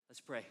Let's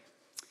pray.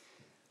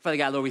 Father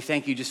God, Lord, we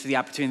thank you just for the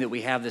opportunity that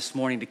we have this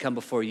morning to come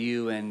before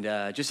you. And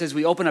just as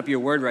we open up your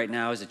word right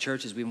now as a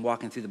church, as we've been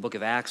walking through the book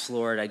of Acts,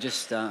 Lord,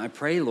 I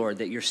pray, Lord,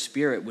 that your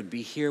spirit would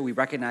be here. We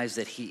recognize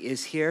that he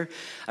is here.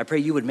 I pray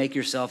you would make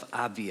yourself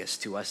obvious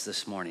to us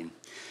this morning.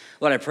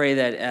 Lord, I pray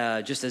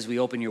that just as we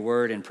open your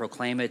word and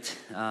proclaim it,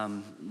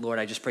 Lord,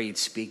 I just pray you'd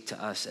speak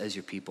to us as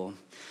your people.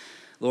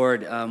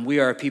 Lord, we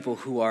are a people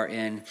who are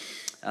in,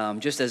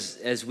 just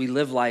as we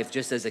live life,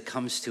 just as it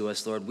comes to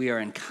us, Lord, we are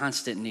in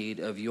constant need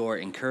of your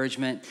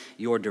encouragement,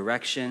 your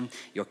direction,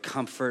 your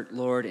comfort,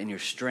 Lord, and your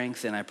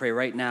strength. And I pray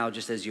right now,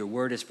 just as your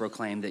word is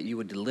proclaimed, that you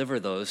would deliver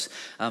those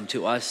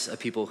to us, a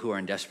people who are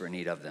in desperate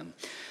need of them.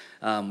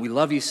 We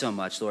love you so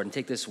much, Lord, and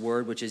take this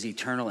word, which is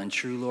eternal and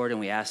true, Lord, and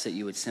we ask that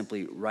you would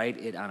simply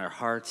write it on our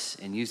hearts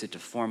and use it to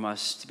form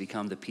us to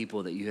become the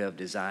people that you have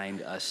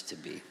designed us to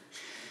be.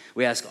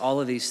 We ask all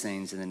of these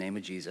things in the name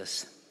of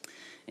Jesus.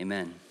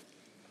 Amen.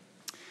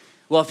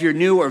 Well, if you're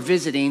new or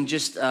visiting,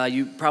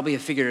 you probably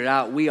have figured it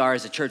out. We are,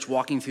 as a church,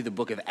 walking through the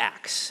book of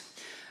Acts.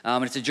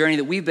 It's a journey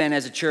that we've been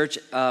as a church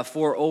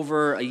for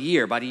over a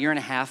year, about a year and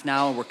a half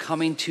now. We're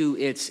coming to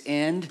its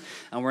end,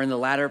 and we're in the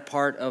latter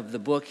part of the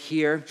book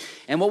here.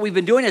 And what we've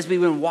been doing as we've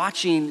been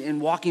watching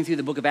and walking through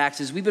the book of Acts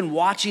is we've been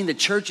watching the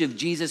church of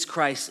Jesus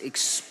Christ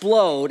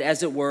explode,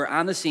 as it were,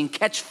 on the scene,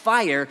 catch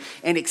fire,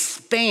 and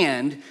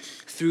expand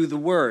through the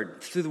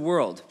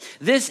world.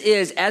 This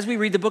is, as we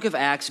read the book of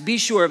Acts, be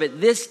sure of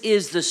it, this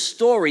is the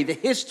story, the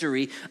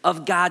history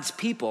of God's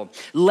people,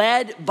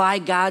 led by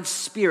God's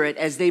Spirit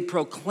as they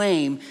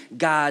proclaim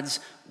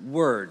God's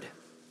word.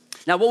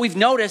 Now, what we've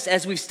noticed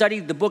as we've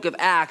studied the book of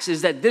Acts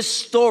is that this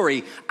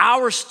story,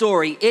 our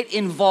story, it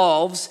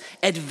involves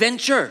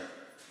adventure.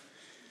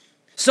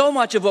 So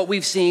much of what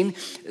we've seen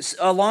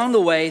along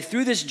the way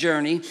through this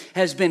journey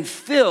has been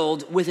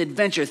filled with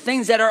adventure,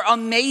 things that are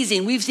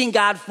amazing. We've seen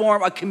God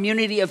form a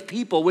community of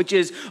people, which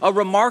is a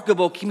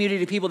remarkable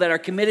community of people that are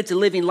committed to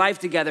living life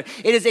together.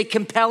 It is a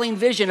compelling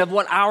vision of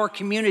what our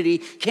community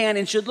can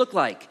and should look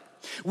like.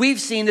 We've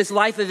seen this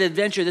life of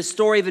adventure, this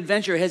story of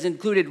adventure has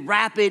included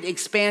rapid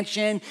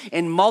expansion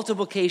and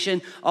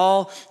multiplication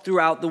all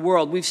throughout the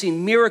world. We've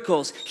seen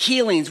miracles,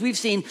 healings. We've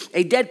seen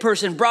a dead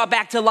person brought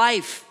back to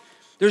life.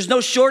 There's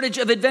no shortage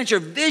of adventure,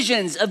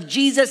 visions of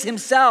Jesus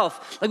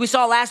himself, like we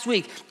saw last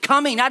week,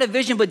 coming, not a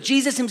vision, but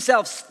Jesus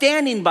himself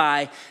standing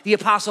by the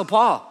Apostle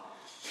Paul.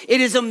 It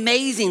is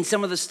amazing,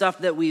 some of the stuff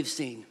that we've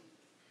seen.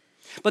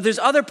 But there's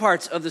other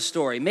parts of the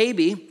story.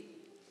 Maybe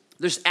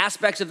there's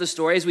aspects of the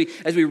story, as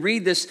we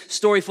read this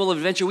story full of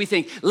adventure, we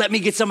think, let me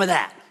get some of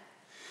that.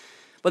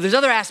 But there's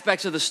other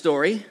aspects of the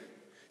story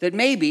that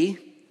maybe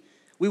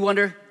we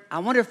wonder, I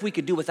wonder if we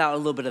could do without a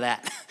little bit of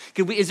that.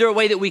 Is there a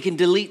way that we can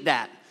delete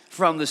that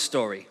from the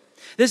story?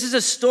 This is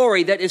a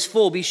story that is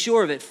full, be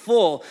sure of it,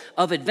 full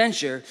of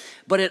adventure,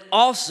 but it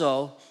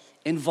also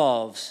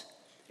involves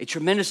a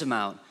tremendous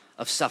amount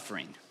of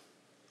suffering,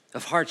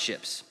 of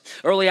hardships.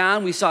 Early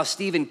on, we saw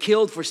Stephen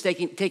killed for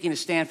taking a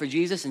stand for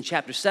Jesus in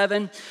chapter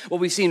 7. What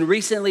we've seen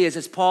recently is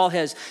as Paul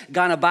has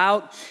gone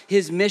about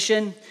his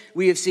mission,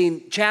 we have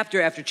seen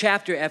chapter after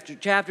chapter after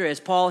chapter as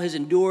Paul has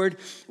endured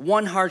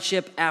one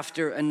hardship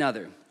after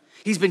another.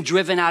 He's been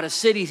driven out of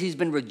cities. He's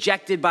been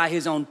rejected by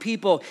his own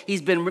people.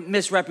 He's been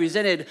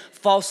misrepresented,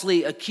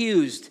 falsely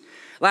accused.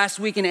 Last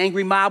week, an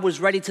angry mob was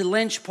ready to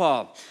lynch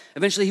Paul.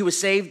 Eventually, he was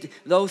saved,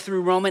 though,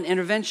 through Roman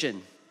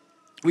intervention.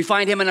 We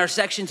find him in our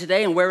section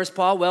today, and where is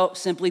Paul? Well,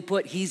 simply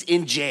put, he's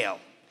in jail.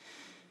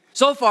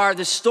 So far,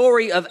 the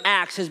story of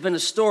Acts has been a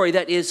story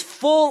that is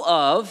full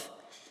of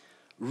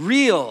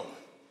real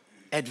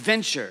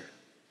adventure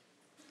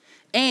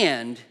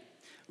and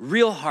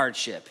real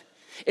hardship.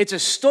 It's a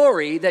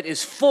story that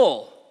is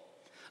full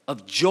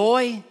of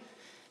joy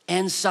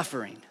and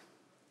suffering.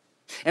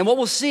 And what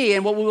we'll see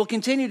and what we will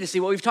continue to see,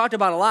 what we've talked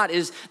about a lot,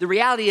 is the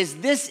reality is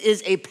this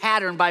is a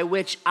pattern by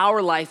which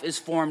our life is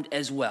formed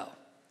as well.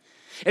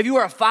 If you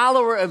are a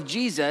follower of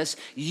Jesus,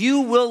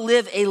 you will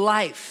live a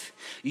life.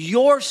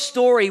 Your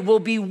story will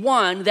be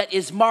one that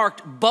is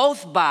marked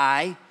both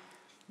by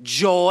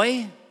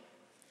joy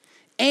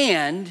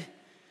and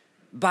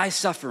by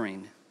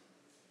suffering.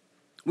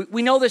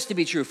 We know this to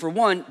be true. For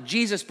one,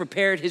 Jesus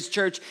prepared his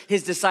church,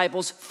 his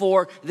disciples,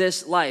 for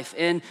this life.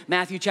 In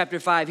Matthew chapter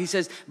 5, he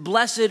says,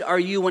 "Blessed are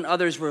you when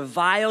others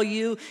revile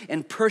you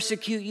and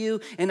persecute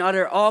you and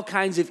utter all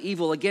kinds of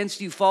evil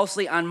against you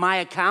falsely on my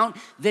account."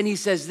 Then he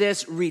says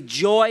this,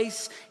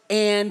 "Rejoice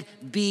and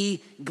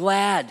be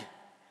glad."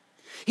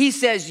 He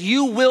says,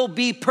 you will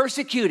be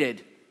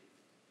persecuted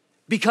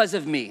because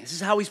of me. This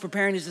is how he's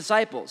preparing his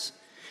disciples.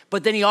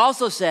 But then he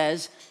also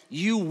says,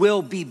 you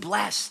will be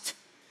blessed.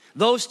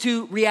 Those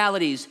two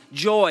realities,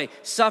 joy,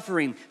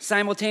 suffering,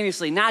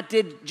 simultaneously. Not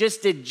did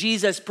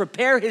Jesus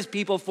prepare his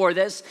people for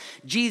this,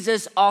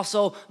 Jesus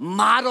also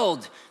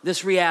modeled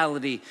this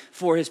reality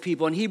for his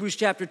people. In Hebrews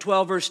chapter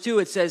 12, verse 2,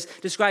 it says,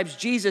 describes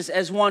Jesus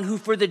as one who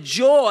for the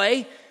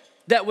joy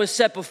that was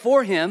set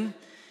before him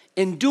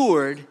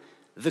endured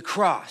the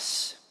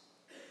cross,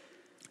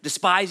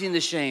 despising the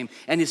shame,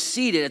 and is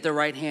seated at the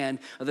right hand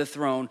of the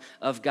throne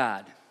of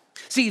God.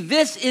 See,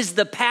 this is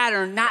the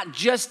pattern, not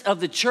just of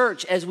the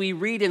church as we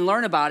read and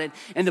learn about it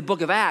in the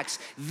book of Acts.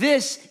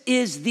 This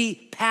is the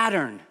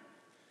pattern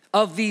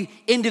of the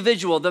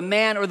individual, the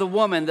man or the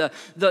woman,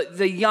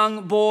 the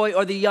young boy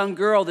or the young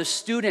girl, the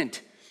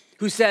student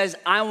who says,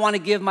 I want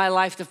to give my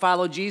life to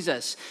follow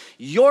Jesus.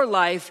 Your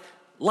life,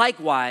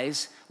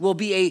 likewise, will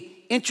be an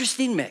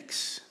interesting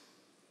mix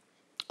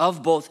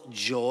of both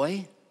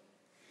joy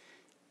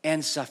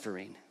and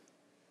suffering.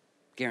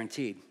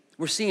 Guaranteed.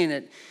 We're seeing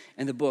it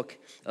in the book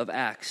of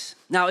Acts.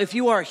 Now, if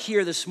you are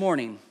here this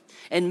morning,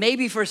 and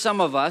maybe for some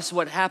of us,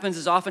 what happens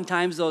is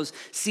oftentimes those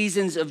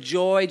seasons of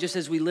joy, just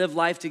as we live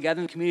life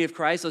together in the community of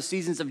Christ, those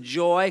seasons of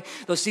joy,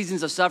 those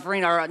seasons of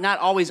suffering are not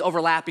always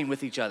overlapping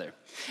with each other.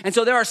 And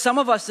so there are some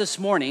of us this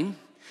morning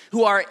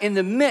who are in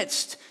the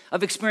midst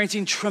of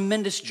experiencing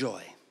tremendous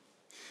joy.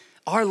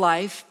 Our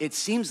life, it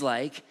seems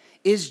like,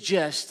 is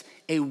just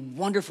a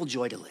wonderful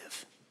joy to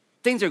live.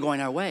 Things are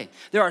going our way.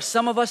 There are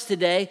some of us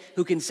today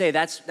who can say,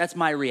 that's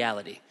my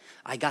reality.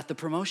 I got the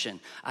promotion.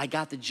 I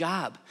got the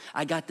job.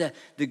 I got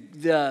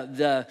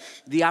the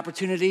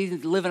opportunity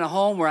to live in a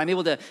home where I'm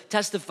able to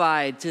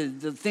testify to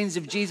the things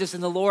of Jesus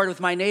and the Lord with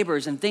my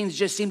neighbors, and things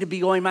just seem to be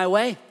going my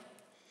way.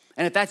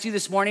 And if that's you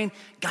this morning,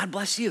 God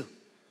bless you.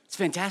 It's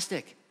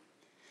fantastic.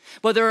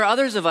 But there are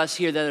others of us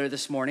here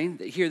this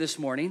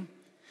morning,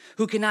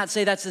 who cannot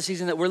say that's the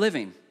season that we're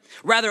living.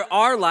 Rather,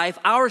 our life,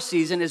 our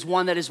season is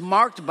one that is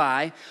marked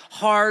by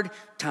hard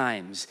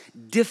times,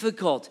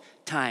 difficult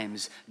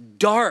times,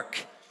 dark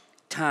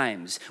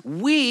times.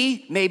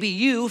 Maybe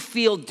you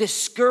feel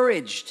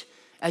discouraged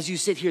as you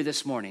sit here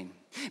this morning.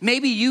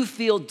 Maybe you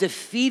feel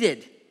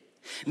defeated.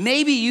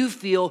 Maybe you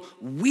feel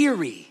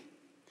weary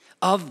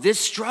of this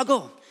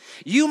struggle.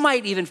 You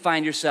might even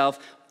find yourself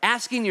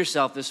asking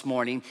yourself this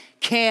morning,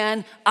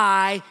 can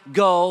I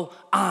go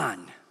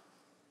on?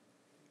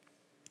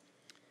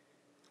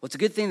 Well, it's a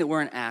good thing that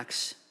we're in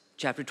Acts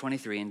chapter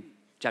 23 and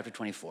chapter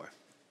 24.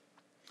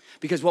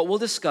 Because what we'll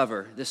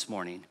discover this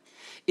morning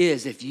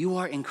is if you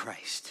are in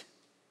Christ,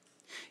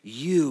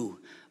 you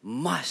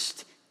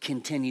must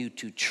continue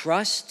to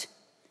trust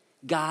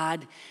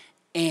God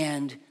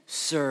and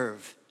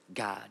serve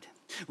God.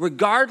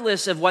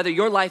 Regardless of whether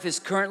your life is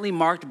currently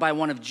marked by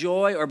one of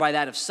joy or by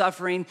that of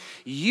suffering,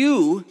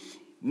 we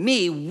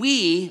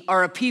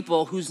are a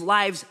people whose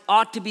lives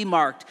ought to be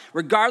marked,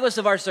 regardless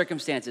of our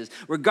circumstances,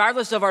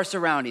 regardless of our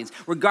surroundings,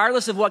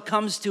 regardless of what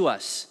comes to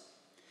us,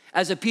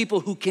 as a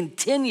people who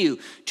continue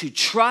to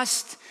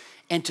trust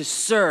and to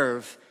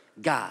serve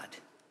God.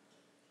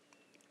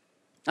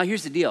 Now,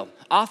 here's the deal.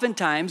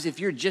 Oftentimes, if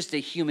you're just a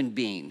human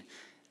being,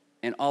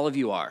 and all of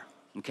you are,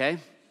 okay?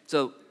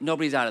 So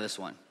nobody's out of this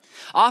one.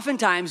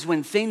 Oftentimes,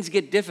 when things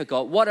get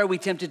difficult, what are we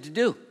tempted to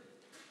do?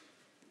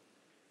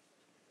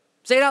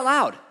 Say it out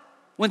loud.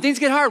 When things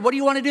get hard, what do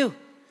you want to do?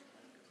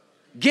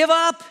 Give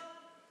up,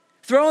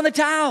 throw in the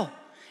towel,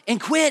 and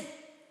quit.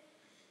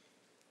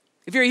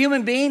 If you're a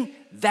human being,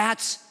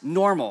 that's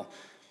normal.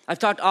 I've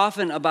talked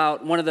often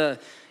about one of the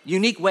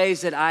unique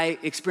ways that I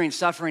experienced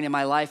suffering in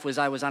my life was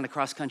I was on a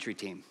cross-country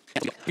team.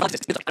 I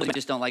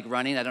just don't like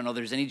running. I don't know if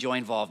there's any joy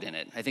involved in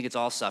it. I think it's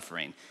all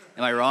suffering.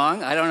 Am I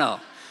wrong? I don't know.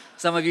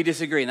 Some of you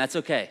disagree, and that's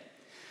okay.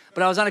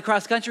 But I was on a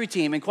cross-country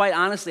team, and quite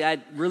honestly, I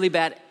had really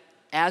bad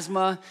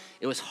asthma.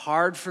 It was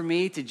hard for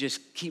me to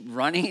just keep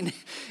running,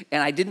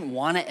 and I didn't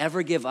want to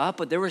ever give up,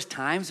 but there was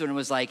times when it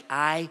was like,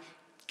 I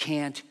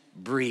can't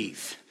breathe.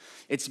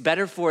 It's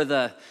better for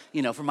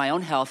for my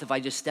own health if I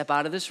just step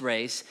out of this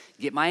race,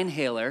 get my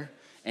inhaler,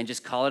 and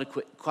just call it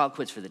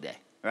quits for the day,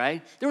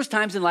 right? There was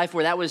times in life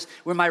where that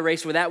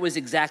was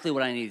exactly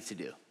what I needed to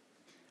do,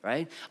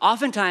 right?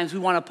 Oftentimes, we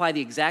want to apply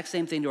the exact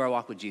same thing to our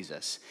walk with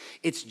Jesus.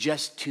 It's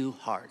just too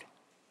hard.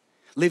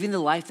 Living the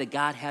life that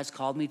God has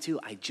called me to,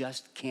 I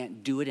just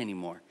can't do it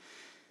anymore.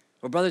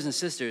 Well, brothers and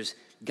sisters,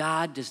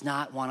 God does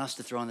not want us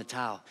to throw in the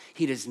towel.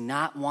 He does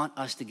not want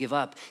us to give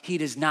up. He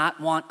does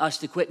not want us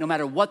to quit no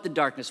matter what the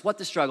darkness, what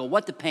the struggle,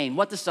 what the pain,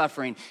 what the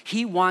suffering.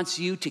 He wants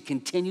you to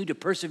continue to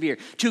persevere,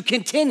 to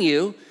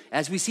continue,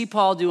 as we see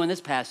Paul do in this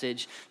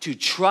passage, to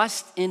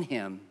trust in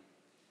him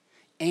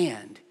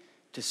and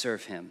to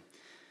serve him.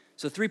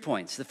 So 3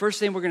 points. The first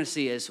thing we're going to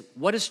see is,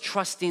 what does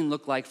trusting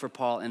look like for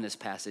Paul in this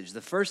passage? The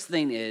first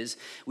thing is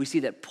we see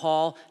that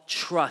Paul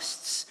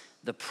trusts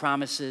the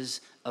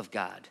promises of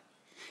God.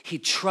 He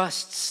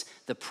trusts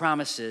the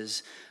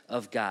promises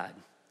of God.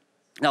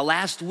 Now,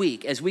 last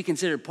week, as we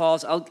considered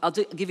Paul's, I'll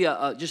give you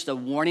just a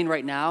warning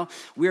right now.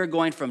 We are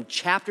going from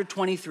chapter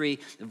 23,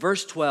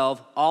 verse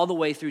 12, all the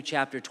way through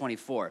chapter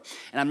 24.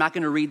 And I'm not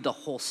going to read the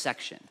whole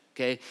section.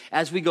 Okay,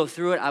 as we go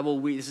through it, I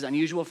will read. This is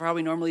unusual for how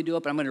we normally do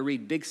it, but I'm going to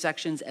read big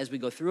sections as we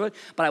go through it,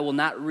 but I will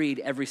not read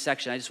every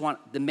section. I just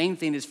want, the main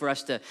thing is for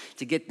us to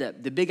get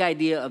the big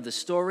idea of the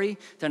story,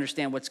 to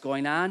understand what's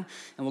going on,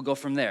 and we'll go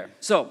from there.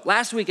 So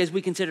last week, as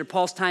we considered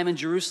Paul's time in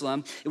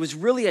Jerusalem, it was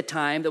really a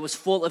time that was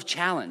full of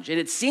challenge. And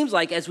it seems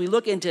like as we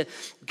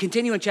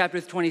continue in chapter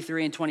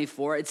 23 and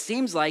 24, it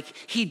seems like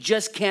he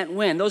just can't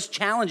win. Those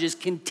challenges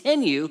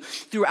continue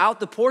throughout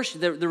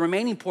the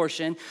remaining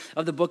portion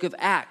of the book of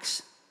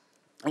Acts.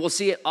 And we'll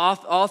see it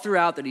all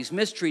throughout that he's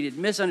mistreated,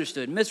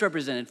 misunderstood,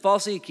 misrepresented,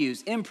 falsely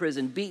accused,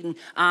 imprisoned, beaten,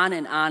 on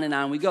and on and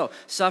on we go.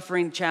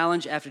 Suffering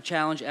challenge after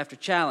challenge after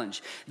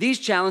challenge. These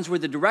challenges were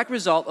the direct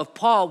result of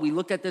Paul, we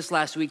looked at this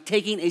last week,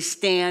 taking a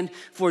stand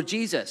for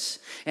Jesus.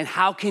 And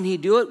how can he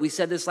do it? We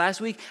said this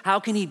last week. How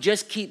can he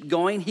just keep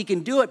going? He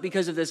can do it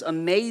because of this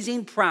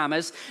amazing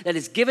promise that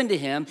is given to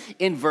him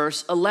in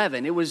verse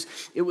 11. It was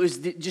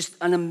just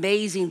an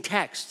amazing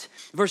text.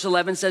 Verse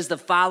 11 says, the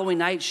following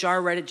night,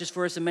 Shar read it just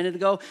for us a minute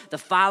ago,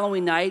 the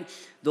following night,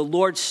 the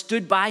Lord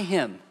stood by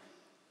him.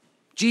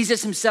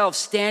 Jesus himself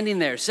standing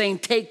there saying,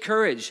 take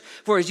courage,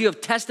 for as you have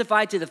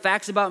testified to the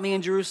facts about me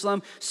in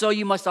Jerusalem, so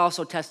you must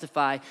also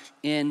testify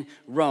in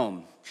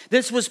Rome.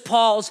 This was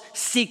Paul's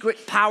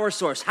secret power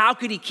source. How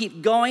could he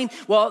keep going?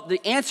 Well,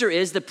 the answer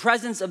is the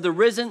presence of the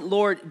risen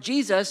Lord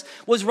Jesus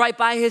was right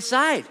by his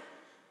side.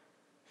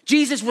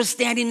 Jesus was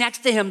standing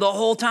next to him the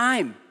whole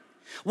time.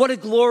 What a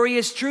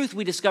glorious truth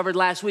we discovered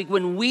last week.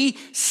 When we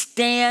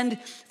stand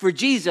for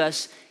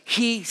Jesus,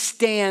 he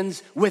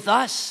stands with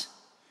us.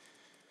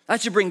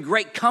 That should bring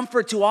great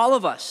comfort to all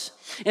of us.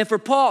 And for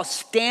Paul,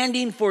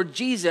 standing for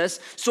Jesus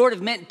sort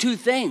of meant two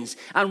things.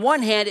 On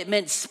one hand, it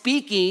meant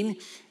speaking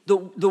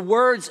the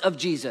words of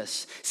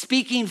Jesus,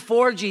 speaking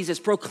for Jesus,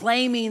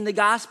 proclaiming the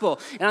gospel.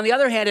 And on the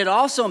other hand, it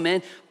also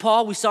meant,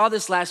 Paul, we saw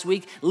this last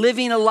week,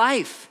 living a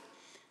life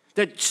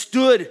that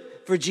stood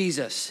for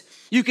Jesus.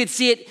 You could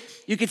see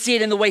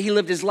it in the way he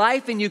lived his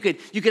life, and you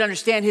could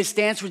understand his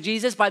stance for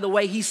Jesus by the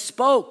way he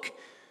spoke.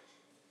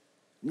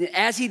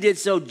 As he did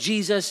so,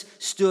 Jesus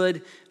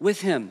stood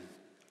with him.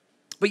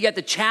 But yet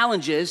the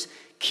challenges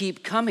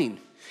keep coming.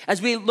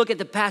 As we look at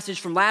the passage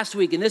from last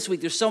week and this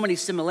week, there's so many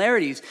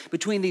similarities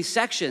between these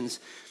sections.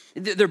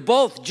 They're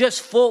both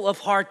just full of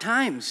hard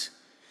times.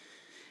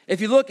 If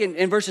you look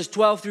in verses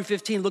 12 through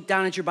 15, look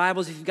down at your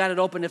Bibles. If you've got it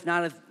open, if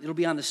not, it'll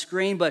be on the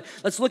screen. But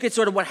let's look at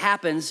sort of what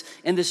happens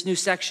in this new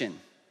section.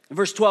 In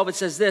verse 12, it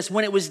says this,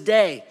 when it was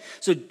day.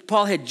 So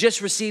Paul had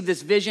just received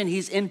this vision.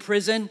 He's in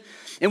prison.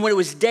 And when it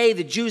was day,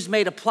 the Jews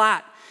made a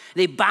plot.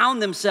 They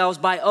bound themselves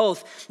by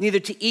oath, neither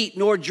to eat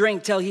nor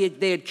drink till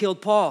they had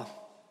killed Paul.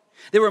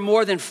 There were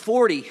more than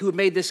 40 who had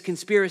made this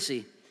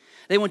conspiracy.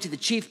 They went to the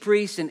chief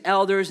priests and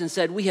elders and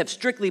said, we have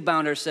strictly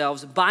bound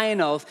ourselves by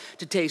an oath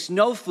to taste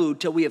no food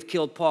till we have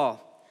killed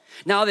Paul.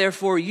 Now,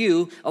 therefore,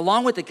 you,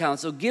 along with the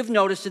council, give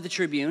notice to the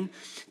tribune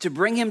to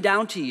bring him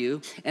down to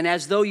you, and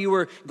as though you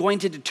were going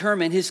to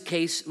determine his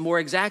case more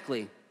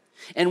exactly.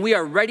 And we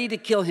are ready to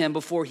kill him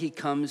before he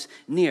comes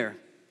near.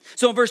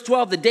 So in verse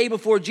 12, the day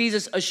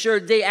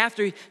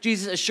after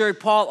Jesus assured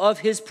Paul of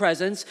his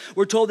presence,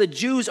 we're told the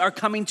Jews are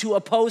coming to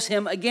oppose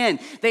him again.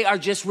 They are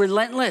just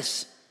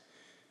relentless.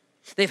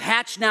 They've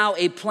hatched now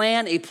a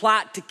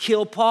plot to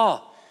kill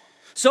Paul.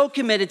 So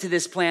committed to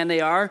this plan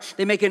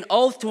they make an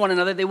oath to one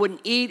another they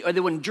wouldn't eat or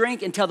they wouldn't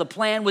drink until the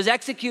plan was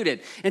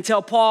executed,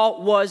 until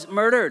Paul was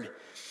murdered.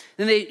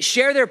 Then they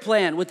share their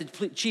plan with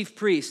the chief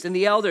priests and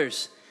the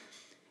elders,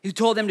 who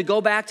told them to go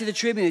back to the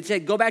tribune. They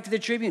said, go back to the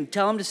tribune,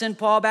 tell him to send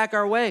Paul back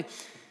our way.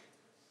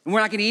 And we're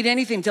not going to eat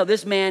anything until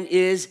this man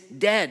is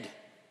dead.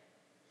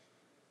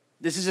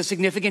 This is a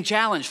significant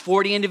challenge.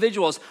 40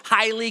 individuals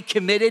highly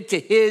committed to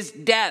his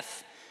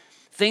death.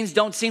 Things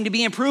don't seem to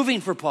be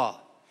improving for Paul.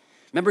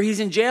 Remember, he's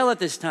in jail at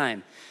this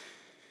time.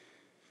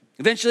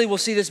 Eventually, we'll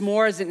see this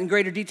more in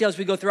greater detail as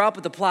we go throughout,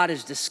 but the plot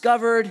is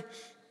discovered.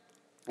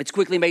 It's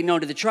quickly made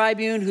known to the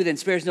tribune, who then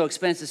spares no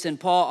expense to send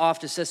Paul off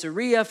to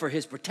Caesarea for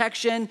his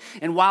protection.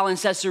 And while in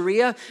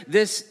Caesarea,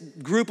 this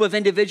group of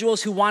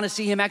individuals who want to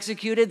see him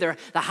executed, they're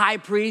the high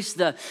priest,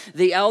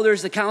 the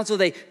elders, the council,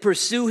 they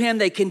pursue him.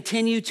 They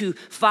continue to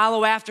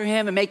follow after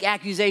him and make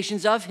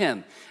accusations of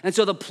him. And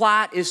so the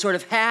plot is sort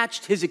of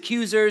hatched. His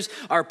accusers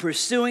are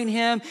pursuing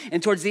him.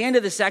 And towards the end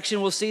of the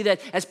section, we'll see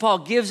that as Paul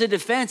gives a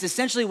defense,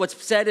 essentially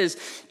what's said is,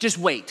 just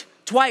wait.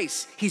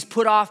 Twice, he's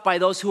put off by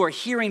those who are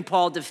hearing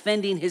Paul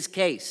defending his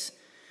case.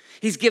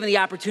 He's given the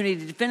opportunity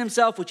to defend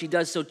himself, which he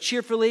does so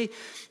cheerfully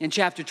in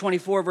chapter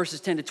 24, verses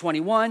 10 to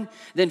 21.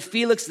 Then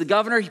Felix, the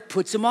governor, he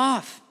puts him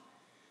off.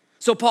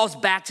 So Paul's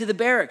back to the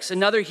barracks.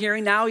 Another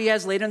hearing now he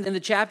has later in the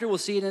chapter. We'll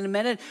see it in a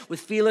minute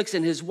with Felix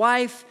and his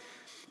wife.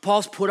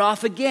 Paul's put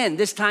off again,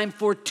 this time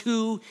for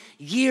 2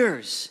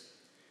 years.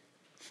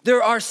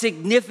 There are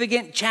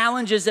significant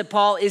challenges that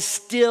Paul is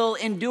still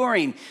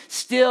enduring,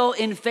 still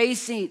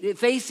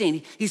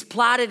facing. He's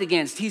plotted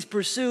against, he's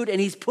pursued, and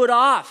he's put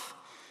off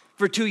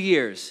for 2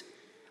 years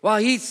while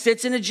he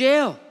sits in a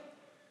jail.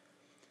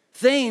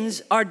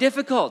 Things are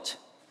difficult.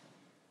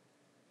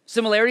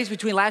 Similarities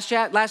between last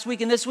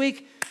week and this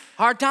week,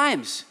 hard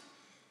times.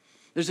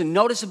 There's a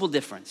noticeable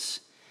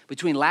difference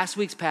between last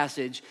week's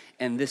passage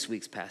and this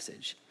week's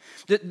passage.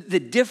 The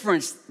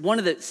difference, one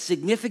of the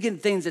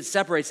significant things that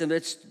separates them,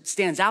 that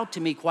stands out to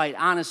me quite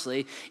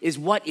honestly, is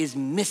what is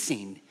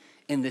missing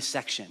in this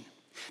section.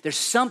 There's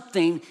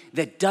something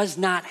that does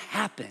not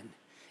happen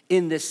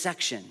in this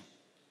section.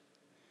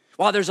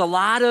 While there's a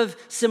lot of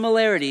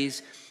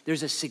similarities,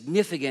 there's a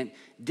significant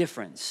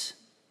difference.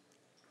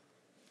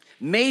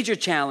 Major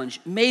challenge,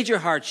 major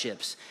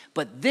hardships,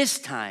 but this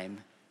time,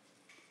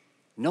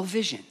 no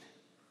vision.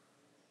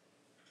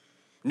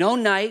 No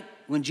night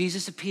when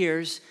Jesus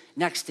appears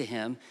next to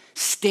him,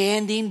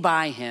 standing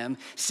by him,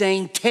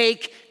 saying,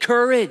 take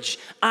courage,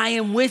 I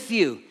am with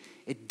you.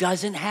 It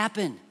doesn't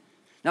happen.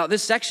 Now,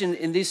 this section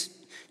in this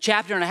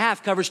chapter and a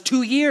half covers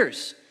 2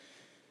 years,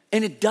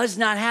 and it does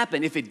not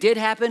happen. If it did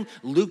happen,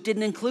 Luke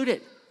didn't include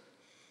it,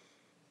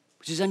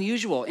 which is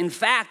unusual. In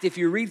fact, if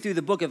you read through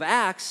the book of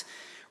Acts,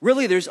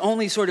 really there's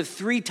only sort of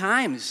 3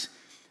 times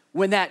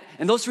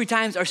and those 3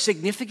 times are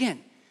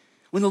significant,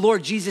 when the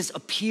Lord Jesus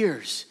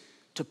appears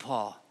to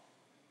Paul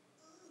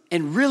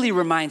and really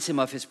reminds him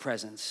of his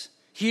presence.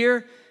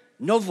 Here,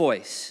 no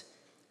voice,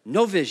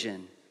 no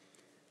vision,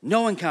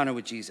 no encounter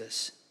with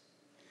Jesus.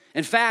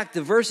 In fact,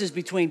 the verses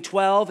between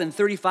 12 and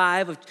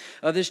 35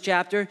 of this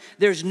chapter,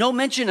 there's no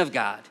mention of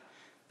God.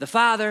 The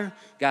Father,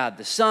 God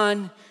the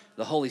Son,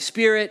 the Holy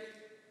Spirit,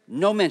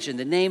 no mention.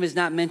 The name is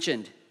not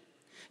mentioned.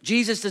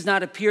 Jesus does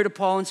not appear to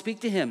Paul and speak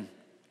to him.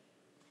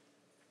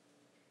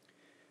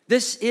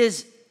 This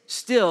is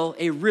still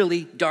a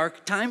really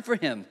dark time for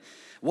him.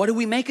 What do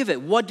we make of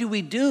it? What do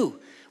we do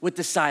with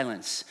the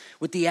silence,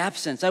 with the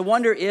absence? I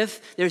wonder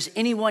if there's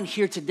anyone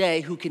here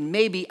today who can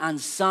maybe on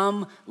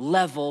some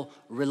level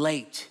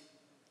relate.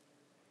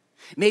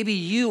 Maybe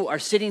you are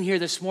sitting here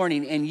this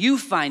morning and you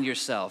find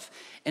yourself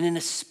in an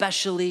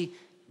especially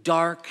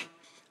dark,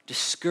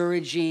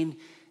 discouraging,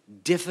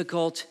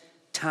 difficult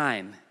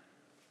time.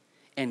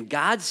 And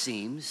God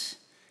seems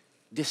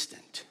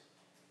distant.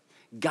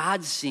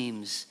 God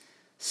seems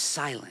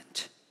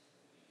silent.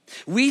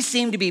 We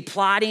seem to be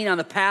plodding on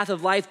the path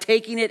of life,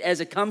 taking it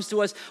as it comes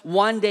to us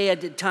one day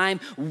at a time,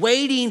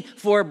 waiting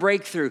for a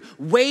breakthrough,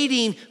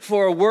 waiting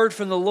for a word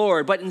from the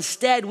Lord. But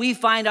instead, we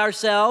find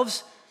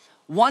ourselves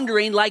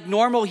wondering, like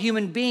normal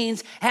human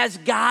beings, has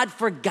God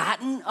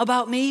forgotten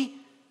about me?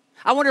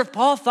 I wonder if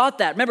Paul thought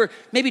that. Remember,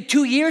 maybe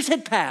 2 years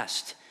had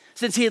passed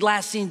since he had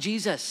last seen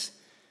Jesus.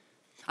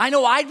 I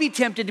know I'd be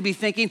tempted to be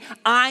thinking,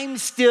 I'm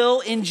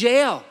still in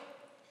jail.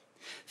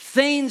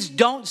 Things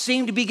don't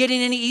seem to be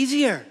getting any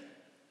easier.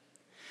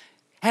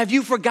 Have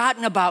you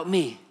forgotten about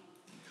me?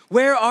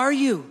 Where are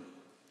you?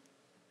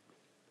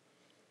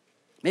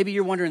 Maybe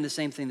you're wondering the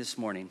same thing this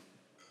morning.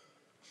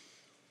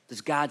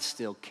 Does God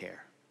still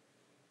care?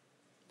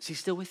 Is he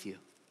still with you?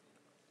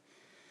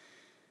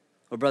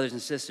 Well, brothers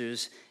and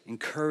sisters,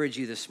 encourage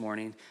you this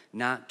morning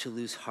not to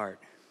lose heart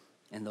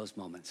in those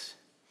moments.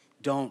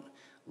 Don't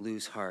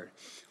lose heart.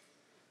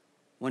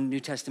 One New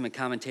Testament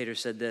commentator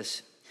said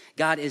this: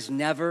 God is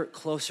never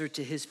closer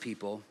to his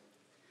people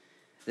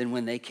than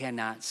when they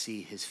cannot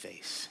see his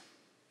face.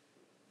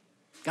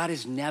 God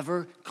is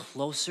never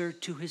closer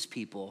to his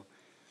people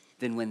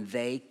than when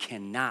they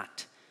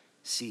cannot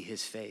see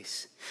his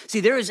face.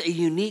 See, there is a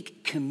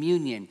unique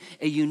communion,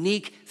 a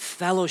unique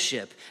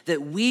fellowship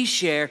that we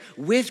share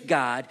with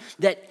God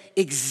that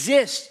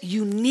exists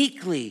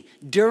uniquely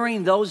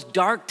during those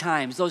dark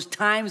times, those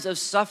times of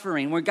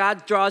suffering where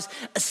God draws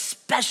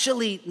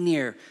especially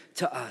near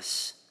to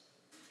us.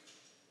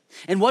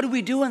 And what do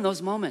we do in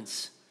those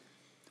moments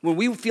when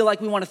we feel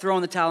like we want to throw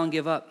in the towel and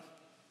give up?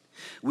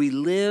 We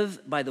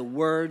live by the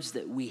words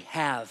that we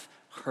have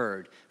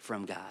heard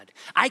from God.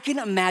 I can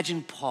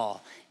imagine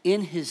Paul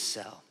in his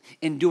cell,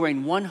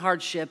 enduring one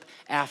hardship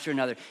after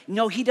another.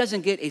 No, he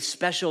doesn't get a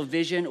special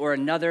vision or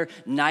another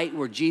night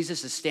where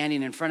Jesus is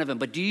standing in front of him.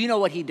 But do you know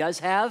what he does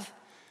have?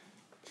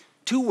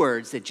 2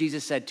 words that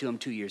Jesus said to him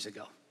 2 years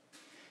ago.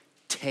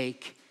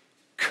 Take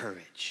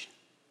courage.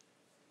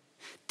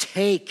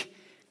 Take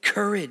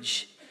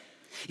courage.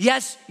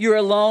 Yes, you're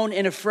alone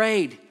and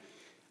afraid,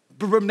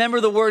 but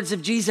remember the words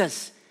of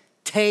Jesus.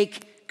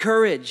 Take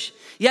courage.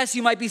 Yes,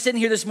 you might be sitting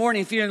here this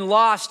morning feeling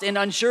lost and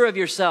unsure of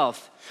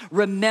yourself.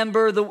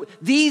 Remember,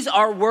 these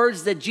are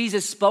words that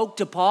Jesus spoke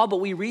to Paul, but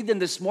we read them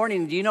this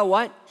morning. Do you know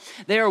what?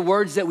 They are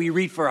words that we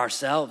read for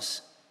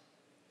ourselves.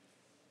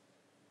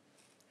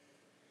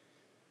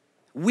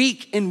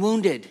 Weak and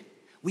wounded,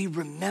 we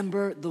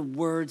remember the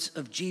words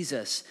of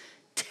Jesus.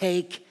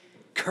 Take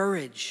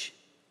courage.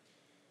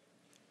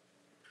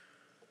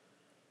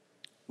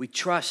 We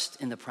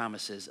trust in the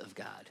promises of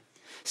God.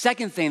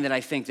 Second thing that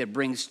I think that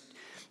brings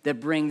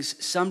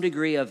some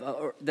degree of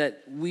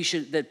that we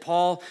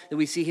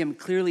see him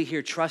clearly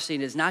here trusting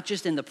is not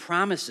just in the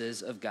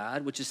promises of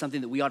God, which is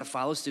something that we ought to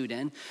follow suit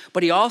in,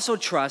 but he also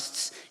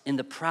trusts in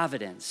the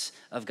providence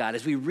of God.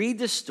 As we read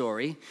this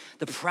story,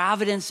 the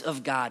providence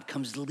of God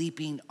comes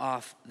leaping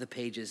off the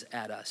pages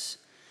at us.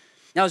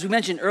 Now, as we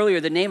mentioned earlier,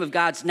 the name of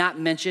God's not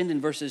mentioned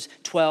in verses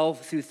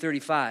 12 through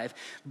 35,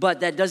 but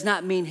that does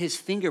not mean his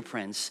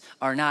fingerprints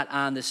are not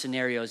on the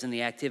scenarios and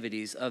the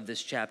activities of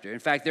this chapter. In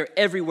fact, they're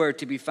everywhere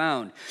to be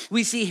found.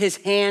 We see his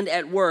hand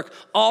at work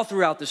all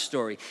throughout the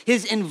story.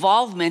 His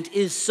involvement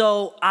is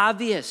so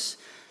obvious.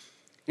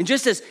 And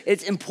just as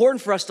it's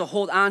important for us to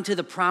hold on to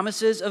the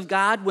promises of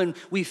God when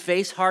we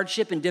face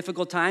hardship and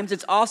difficult times,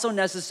 it's also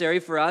necessary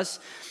for us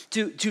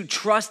to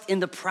trust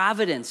in the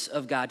providence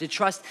of God, to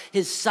trust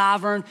his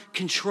sovereign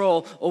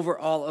control over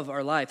all of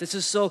our life. This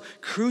is so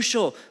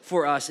crucial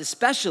for us,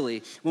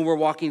 especially when we're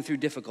walking through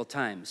difficult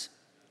times.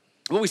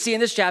 What we see in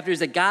this chapter is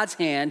that God's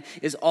hand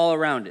is all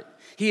around it.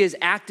 He is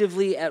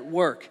actively at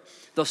work.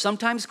 Though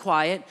sometimes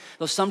quiet,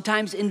 though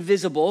sometimes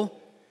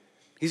invisible,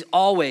 he's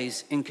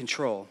always in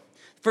control.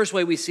 The first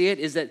way we see it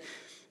is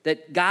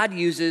that God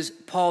uses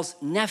Paul's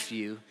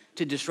nephew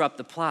to disrupt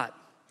the plot.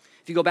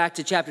 If you go back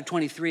to chapter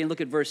 23 and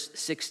look at verse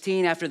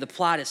 16, after the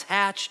plot is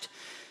hatched,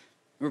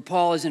 where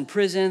Paul is in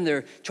prison,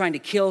 they're trying to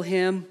kill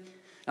him.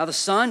 Now the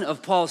son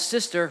of Paul's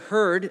sister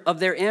heard of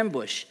their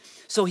ambush.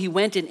 So he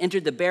went and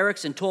entered the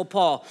barracks and told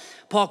Paul.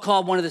 Paul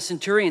called one of the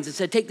centurions and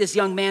said, "Take this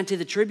young man to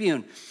the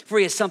tribune, for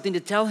he has something to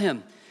tell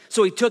him."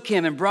 So he took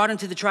him and brought him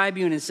to the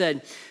tribune and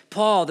said,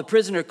 "Paul, the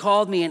prisoner,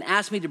 called me and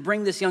asked me to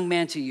bring this young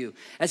man to you,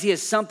 as he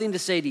has something to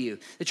say to you."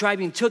 The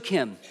tribune took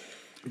him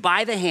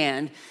by the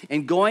hand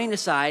and going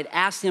aside,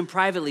 asked him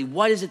privately,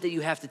 "What is it that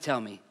you have to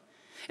tell me?"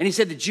 And he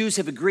said, "The Jews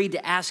have agreed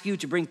to ask you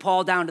to bring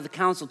Paul down to the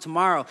council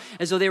tomorrow,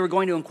 as though they were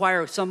going to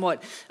inquire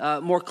somewhat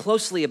more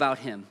closely about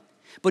him.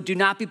 But do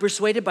not be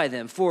persuaded by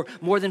them, for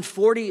more than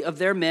 40 of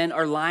their men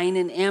are lying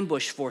in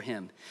ambush for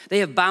him. They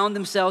have bound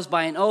themselves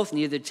by an oath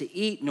neither to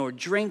eat nor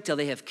drink till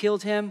they have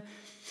killed him.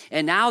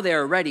 And now they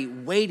are ready,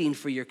 waiting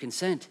for your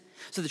consent."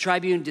 So the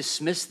tribune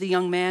dismissed the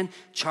young man,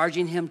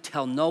 charging him,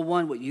 "Tell no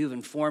one what you've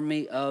informed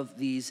me of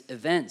these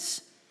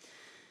events."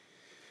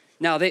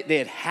 Now they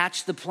had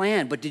hatched the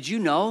plan, but did you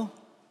know,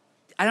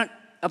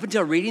 up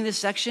until reading this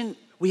section,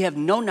 we have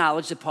no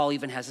knowledge that Paul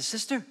even has a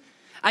sister.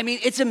 I mean,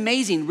 it's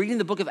amazing. Reading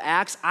the book of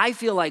Acts, I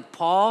feel like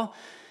Paul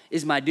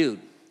is my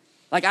dude.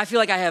 Like, I feel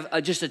like I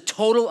have just a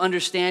total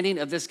understanding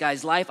of this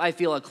guy's life. I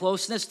feel a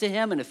closeness to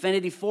him, an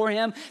affinity for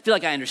him. I feel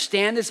like I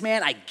understand this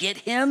man. I get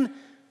him.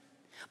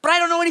 But I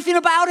don't know anything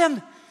about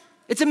him.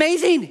 It's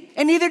amazing.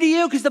 And neither do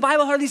you, because the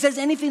Bible hardly says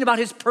anything about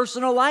his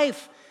personal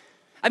life.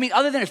 I mean,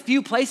 other than a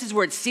few places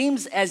where it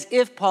seems as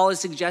if Paul is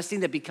suggesting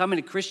that becoming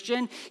a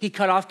Christian, he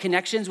cut off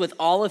connections with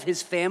all of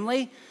his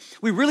family.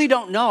 We really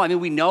don't know. I mean,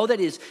 we know that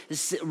he's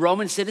a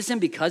Roman citizen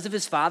because of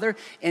his father,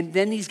 and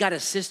then he's got a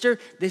sister.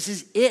 This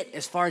is it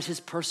as far as his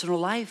personal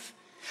life.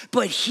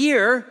 But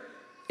here,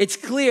 it's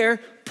clear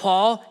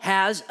Paul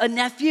has a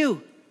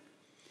nephew.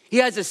 He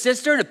has a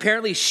sister, and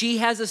apparently she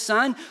has a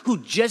son who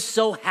just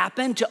so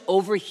happened to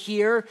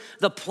overhear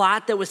the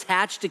plot that was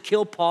hatched to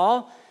kill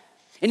Paul.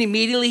 And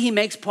immediately he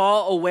makes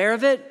Paul aware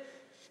of it.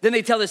 Then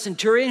they tell the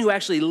centurion, who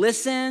actually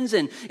listens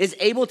and is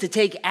able to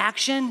take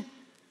action.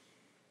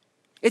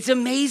 It's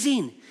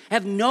amazing. I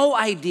have no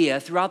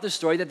idea throughout the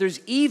story that there's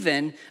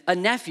even a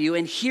nephew,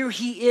 and here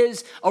he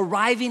is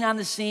arriving on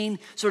the scene,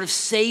 sort of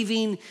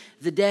saving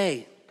the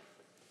day.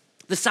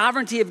 The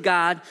sovereignty of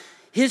God,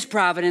 his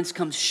providence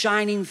comes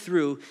shining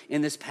through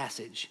in this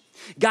passage.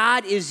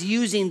 God is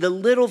using the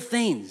little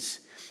things,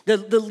 the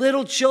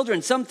little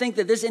children. Some think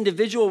that this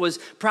individual was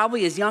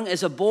probably as young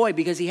as a boy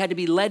because he had to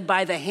be led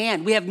by the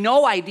hand. We have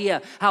no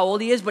idea how old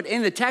he is, but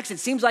in the text, it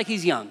seems like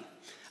he's young.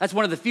 That's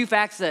one of the few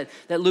facts that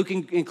Luke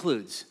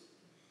includes.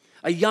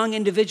 A young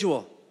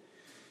individual.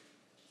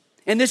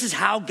 And this is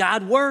how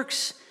God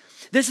works.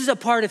 This is a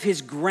part of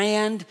his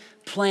grand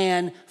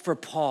plan for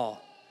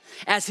Paul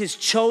as his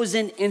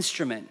chosen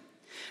instrument.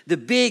 The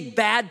big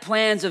bad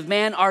plans of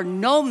man are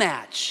no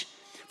match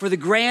for the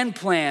grand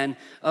plan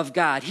of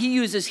God. He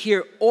uses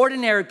here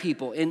ordinary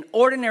people in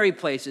ordinary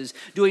places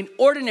doing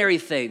ordinary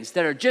things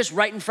that are just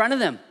right in front of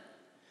them.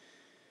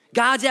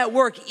 God's at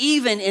work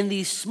even in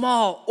these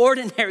small,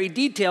 ordinary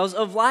details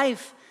of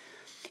life.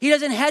 He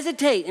doesn't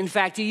hesitate, in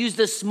fact, to use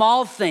the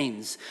small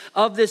things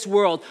of this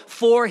world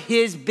for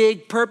his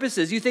big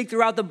purposes. You think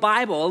throughout the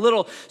Bible, a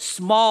little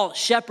small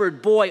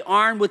shepherd boy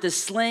armed with a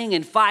sling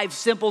and 5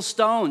 simple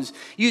stones,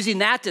 using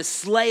that to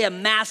slay a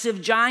massive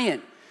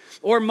giant.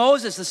 Or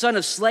Moses, the son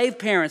of slave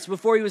parents,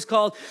 before he was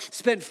called,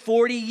 spent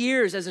 40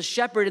 years as a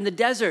shepherd in the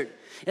desert,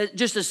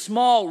 just a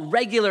small,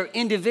 regular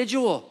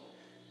individual.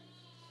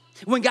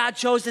 When God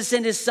chose to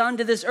send his son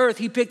to this earth,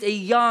 he picked a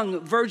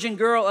young virgin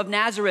girl of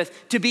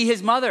Nazareth to be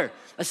his mother,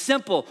 a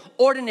simple,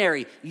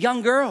 ordinary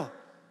young girl.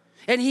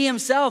 And he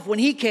himself, when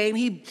he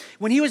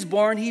was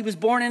born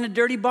in a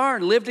dirty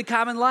barn, lived a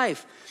common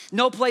life.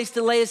 No place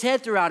to lay his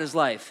head throughout his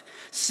life.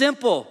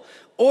 Simple,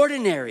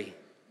 ordinary.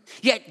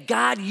 Yet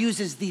God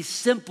uses these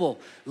simple,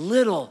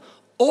 little,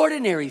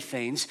 ordinary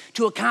things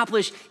to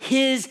accomplish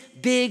his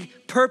big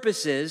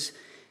purposes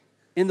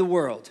in the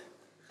world.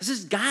 This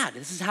is God.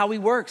 This is how he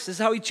works. This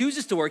is how he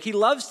chooses to work. He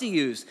loves to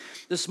use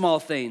the small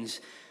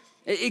things.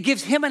 It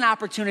gives him an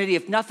opportunity,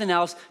 if nothing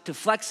else, to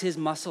flex his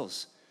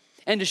muscles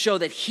and to show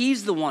that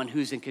he's the one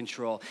who's in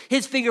control.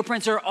 His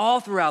fingerprints are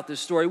all throughout this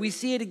story. We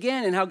see it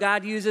again in how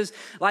God uses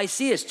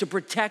Lysias to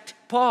protect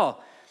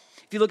Paul.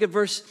 If you look at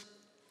verse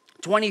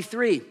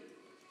 23,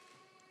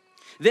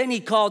 then he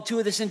called 2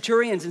 of the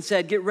centurions and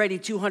said, "Get ready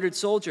 200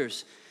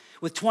 soldiers.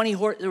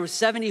 There were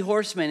 70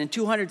 horsemen and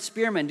 200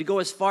 spearmen to go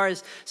as far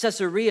as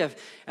Caesarea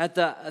at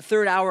the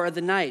 3rd hour of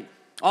the night.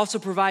 Also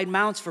provide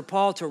mounts for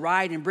Paul to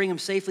ride and bring him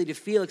safely to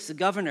Felix, the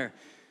governor."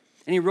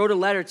 And he wrote a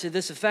letter to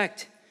this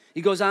effect.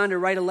 He goes on to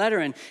write a letter,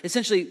 and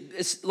essentially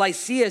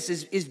Lysias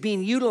is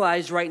being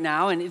utilized right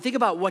now. And think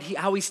about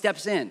how he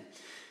steps in.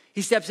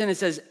 He steps in and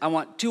says, "I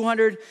want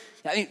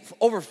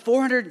over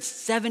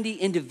 470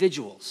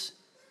 individuals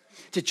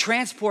to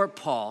transport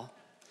Paul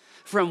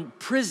from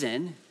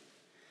prison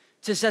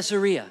to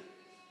Caesarea.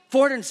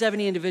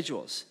 470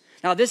 individuals.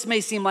 Now, this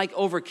may seem like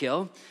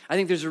overkill. I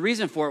think there's a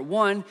reason for it.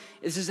 One,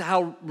 this is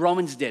how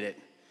Romans did it.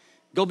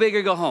 Go big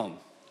or go home,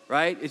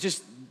 right? It's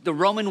just the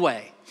Roman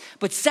way.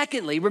 But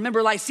secondly,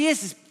 remember,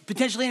 Lysias is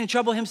potentially in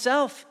trouble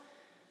himself.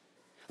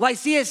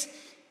 Lysias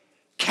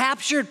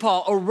captured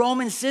Paul, a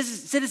Roman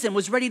citizen,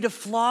 was ready to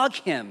flog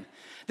him.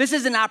 This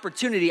is an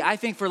opportunity, I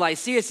think, for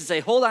Lysias to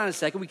say, hold on a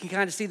second. We can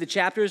kind of see the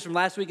chapters from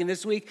last week and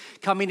this week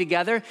coming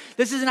together.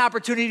 This is an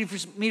opportunity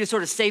for me to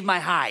sort of save my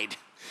hide,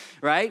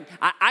 right?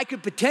 I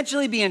could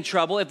potentially be in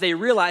trouble if they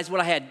realized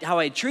how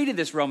I had treated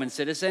this Roman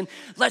citizen.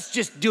 Let's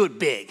just do it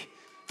big.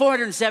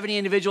 470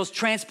 individuals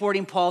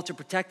transporting Paul to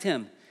protect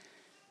him.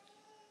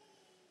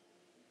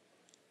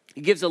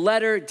 He gives a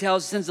letter,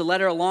 sends a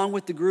letter along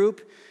with the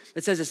group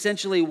that says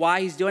essentially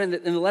why he's doing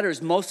it. And the letter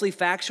is mostly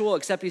factual,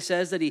 except he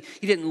says that he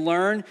didn't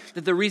learn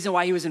that the reason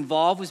why he was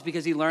involved was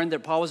because he learned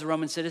that Paul was a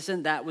Roman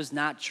citizen. That was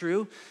not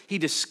true. He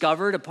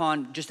discovered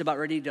upon just about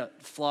ready to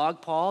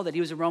flog Paul that he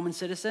was a Roman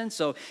citizen.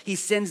 So he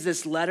sends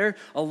this letter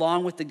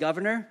along with the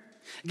governor.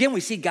 Again,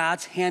 we see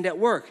God's hand at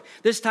work,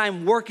 this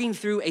time working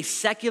through a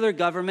secular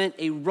government,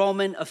 a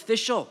Roman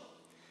official,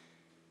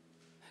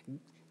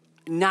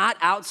 not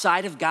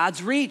outside of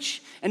God's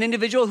reach, an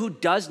individual who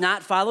does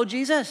not follow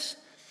Jesus.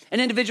 An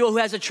individual who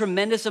has a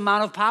tremendous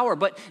amount of power,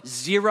 but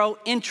zero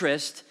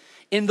interest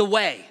in the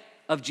way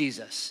of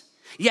Jesus.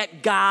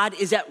 Yet God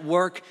is at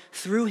work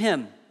through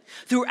him.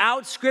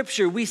 Throughout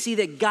Scripture, we see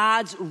that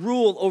God's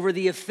rule over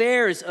the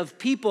affairs of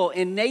people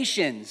and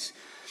nations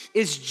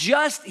he's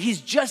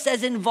just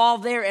as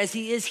involved there as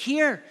he is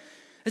here.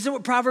 This is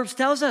what Proverbs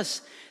tells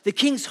us. The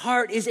king's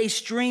heart is a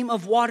stream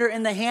of water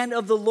in the hand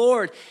of the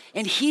Lord,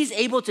 and he's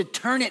able to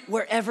turn it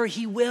wherever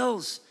he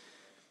wills.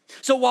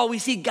 So while we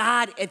see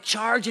God at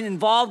charge and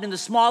involved in the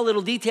small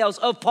little details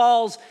of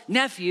Paul's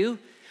nephew,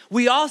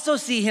 we also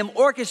see him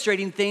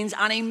orchestrating things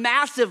on a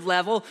massive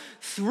level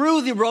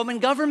through the Roman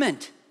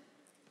government.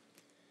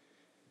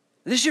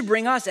 This should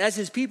bring us as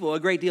his people a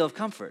great deal of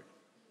comfort,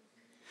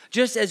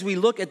 just as we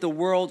look at the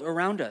world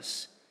around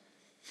us.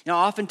 Now,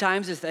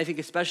 oftentimes, I think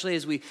especially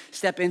as we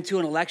step into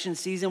an election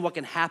season, what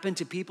can happen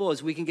to people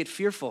is we can get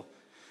fearful,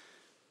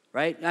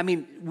 right? I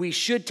mean, we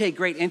should take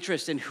great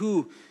interest in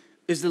who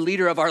is the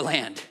leader of our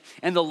land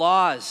and the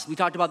laws. We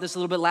talked about this a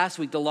little bit last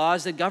week, the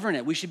laws that govern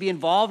it. We should be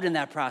involved in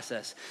that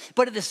process.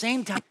 But at the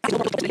same time,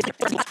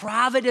 the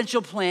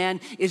providential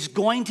plan is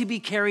going to be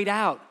carried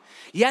out.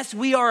 Yes,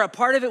 we are a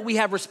part of it. We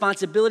have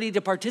responsibility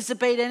to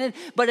participate in it.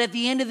 But at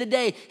the end of the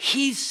day,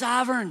 he's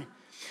sovereign.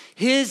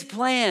 His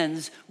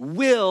plans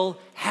will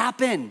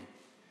happen.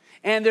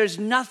 And there's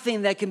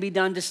nothing that can be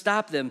done to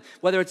stop them.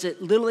 Whether it's a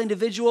little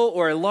individual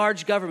or a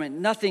large government,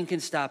 nothing can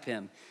stop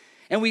him.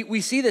 And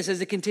we see this as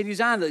it continues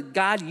on, that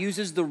God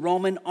uses the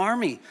Roman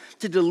army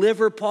to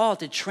deliver Paul,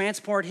 to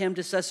transport him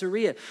to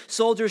Caesarea.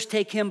 Soldiers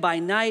take him by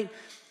night,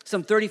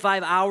 some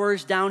 35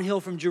 hours downhill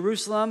from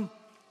Jerusalem,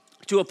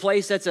 to a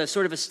place that's a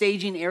sort of a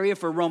staging area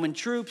for Roman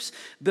troops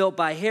built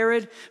by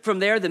Herod. From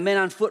there, the men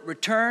on foot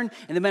return,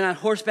 and the men on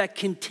horseback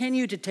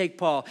continue to take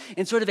Paul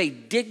in sort of a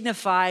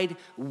dignified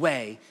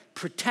way,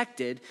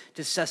 protected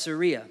to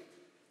Caesarea.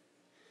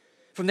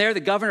 From there, the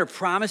governor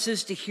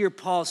promises to hear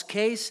Paul's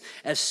case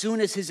as soon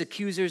as his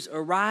accusers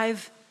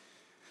arrive.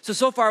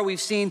 So far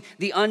we've seen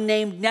the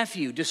unnamed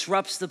nephew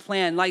disrupts the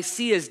plan.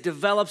 Lysias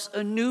develops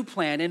a new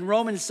plan, and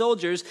Roman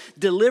soldiers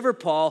deliver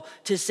Paul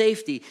to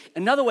safety.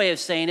 Another way of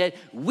saying it,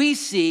 we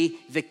see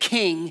the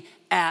king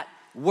at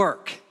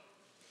work.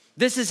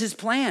 This is his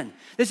plan.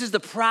 This is the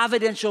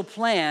providential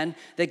plan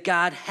that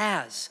God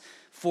has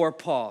for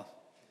Paul.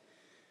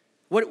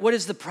 What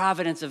is the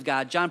providence of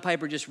God? John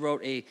Piper just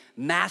wrote a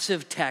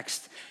massive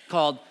text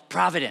called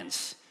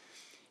Providence.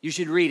 You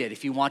should read it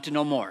if you want to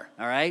know more,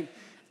 all right?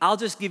 I'll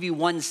just give you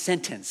one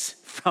sentence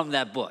from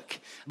that book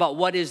about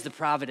what is the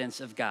providence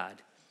of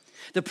God.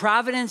 The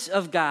providence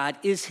of God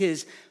is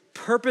his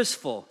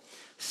purposeful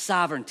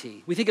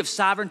sovereignty. We think of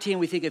sovereignty and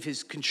we think of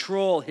his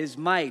control, his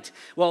might.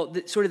 Well,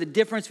 sort of the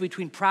difference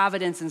between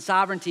providence and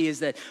sovereignty is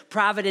that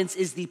providence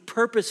is the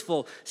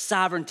purposeful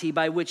sovereignty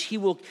by which he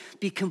will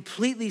be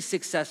completely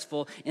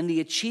successful in the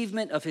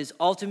achievement of his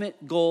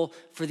ultimate goal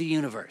for the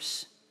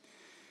universe.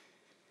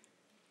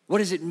 What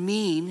does it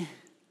mean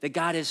that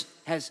God is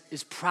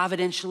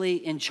providentially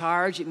in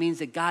charge? It means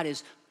that God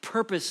is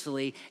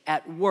purposefully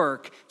at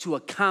work to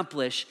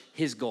accomplish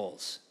his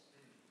goals.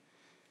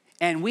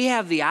 And we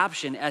have the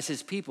option as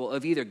his people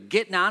of either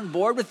getting on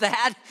board with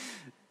that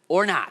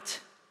or not.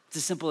 It's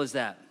as simple as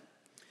that.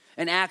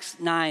 In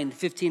Acts 9,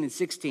 15 and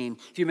 16,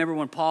 if you remember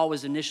when Paul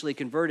was initially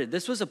converted,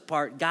 this was a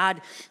part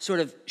God sort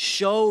of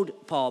showed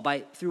Paul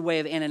through way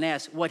of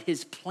Ananias what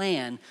his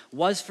plan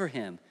was for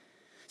him.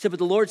 So, but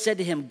the Lord said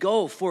to him,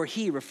 "Go, for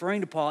he,"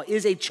 referring to Paul,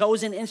 "is a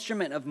chosen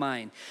instrument of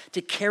mine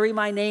to carry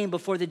my name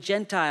before the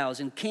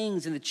Gentiles and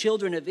kings and the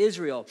children of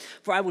Israel.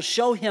 For I will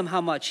show him how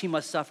much he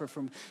must suffer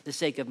for the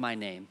sake of my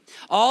name."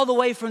 All the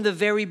way from the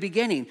very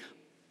beginning,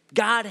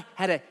 God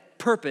had a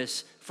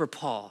purpose for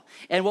Paul.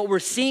 And what we're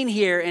seeing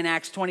here in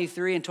Acts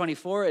 23 and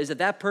 24 is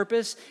that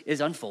purpose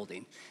is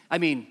unfolding. I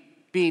mean,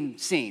 being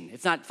seen.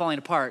 It's not falling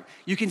apart.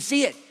 You can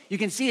see it. You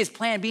can see his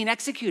plan being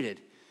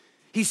executed.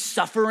 He's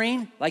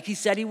suffering like he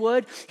said he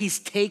would. He's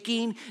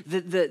taking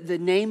the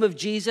name of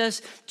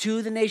Jesus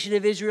to the nation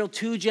of Israel,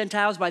 to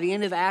Gentiles. By the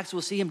end of Acts,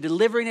 we'll see him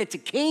delivering it to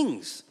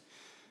kings.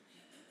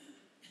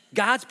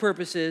 God's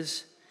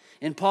purposes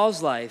in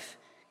Paul's life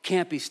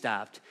can't be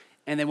stopped,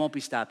 and they won't be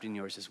stopped in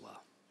yours as well.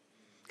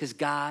 Because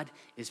God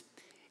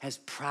has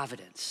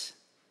providence.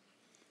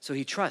 So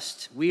he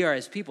trusts. We are,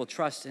 as people,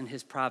 trust in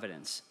his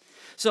providence.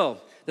 So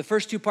the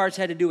first two parts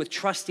had to do with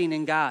trusting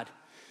in God.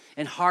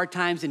 In hard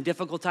times and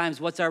difficult times,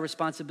 what's our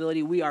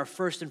responsibility? We are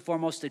first and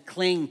foremost to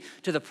cling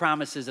to the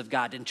promises of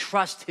God and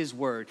trust his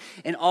word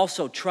and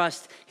also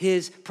trust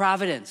his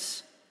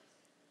providence.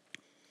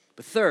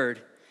 But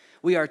third,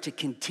 we are to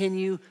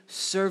continue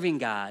serving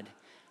God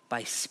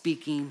by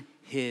speaking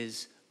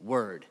his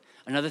word.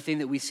 Another thing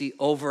that we see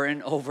over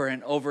and over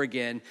and over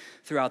again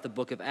throughout the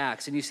book of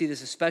Acts. And you see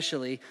this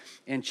especially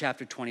in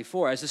chapter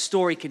 24. As the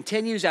story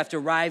continues, after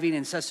arriving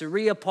in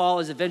Caesarea, Paul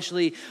is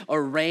eventually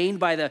arraigned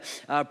by the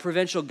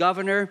provincial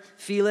governor,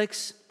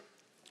 Felix,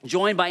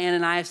 joined by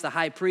Ananias, the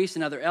high priest,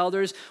 and other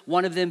elders,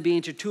 one of them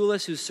being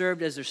Tertullus, who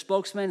served as their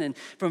spokesman. And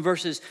from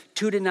verses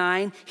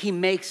 2-9, he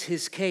makes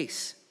his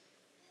case.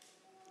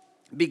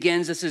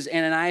 This is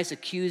Ananias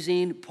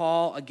accusing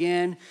Paul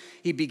again.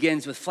 He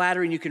begins with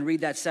flattery, and you can read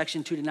that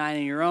section 2-9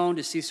 on your own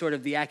to see sort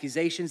of the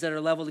accusations that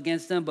are leveled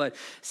against him. But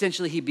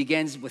essentially, he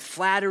begins with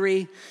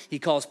flattery. He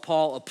calls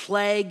Paul a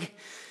plague,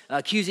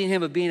 accusing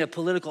him of being a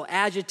political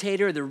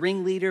agitator, the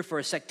ringleader for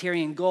a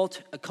sectarian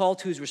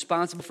cult who's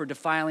responsible for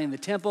defiling the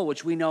temple,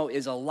 which we know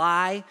is a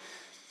lie.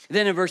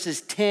 Then in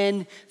verses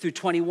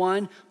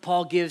 10-21,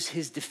 Paul gives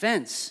his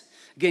defense.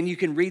 Again, you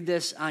can read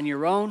this on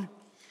your own.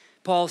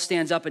 Paul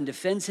stands up and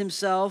defends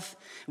himself.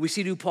 We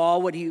see to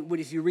Paul,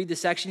 if you read the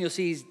section, you'll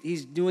see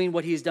he's doing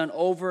what he's done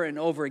over and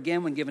over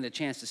again when given a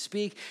chance to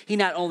speak. He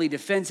not only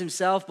defends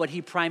himself, but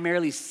he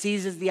primarily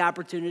seizes the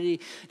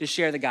opportunity to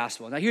share the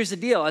gospel. Now, here's the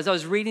deal. As I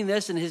was reading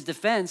this in his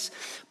defense,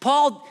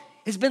 Paul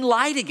has been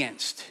lied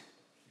against.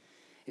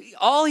 The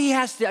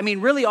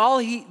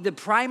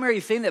primary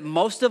thing that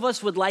most of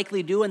us would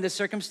likely do in this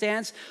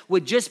circumstance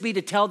would just be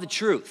to tell the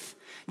truth.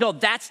 No,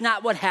 that's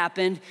not what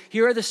happened.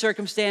 Here are the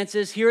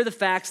circumstances. Here are the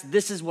facts.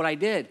 This is what I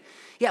did.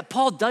 Yeah,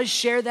 Paul does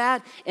share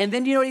that. And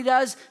then you know what he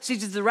does?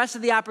 Seizes the rest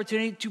of the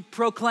opportunity to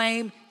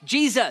proclaim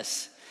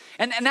Jesus.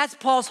 And that's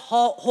Paul's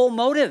whole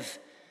motive.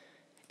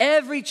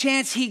 Every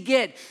chance he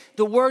get,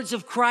 the words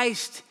of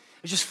Christ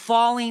are just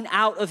falling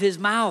out of his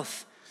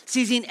mouth,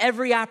 seizing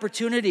every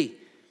opportunity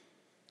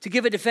to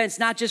give a defense,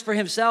 not just for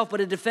himself, but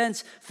a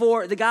defense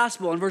for the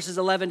gospel. In verses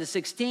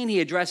 11-16,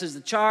 he addresses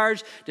the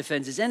charge,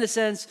 defends his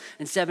innocence.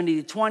 In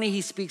 17-20,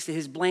 he speaks to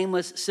his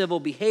blameless civil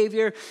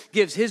behavior,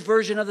 gives his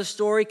version of the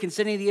story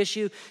concerning the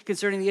issue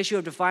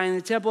of defiling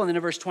the temple. And then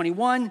in verse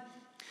 21,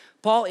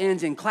 Paul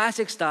ends in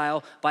classic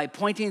style by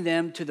pointing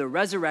them to the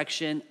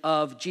resurrection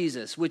of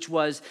Jesus, which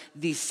was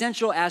the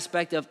central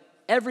aspect of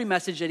every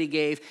message that he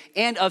gave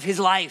and of his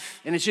life.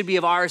 And it should be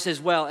of ours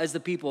as well as the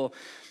people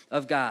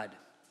of God.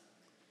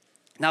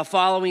 Now,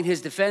 following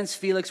his defense,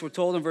 Felix, we're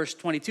told in verse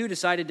 22,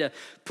 decided to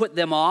put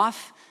them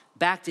off,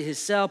 back to his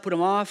cell, put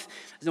them off.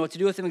 Doesn't know what to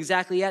do with them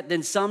exactly yet.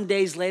 Then some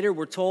days later,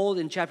 we're told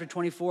in chapter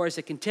 24, as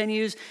it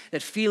continues,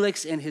 that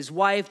Felix and his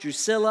wife,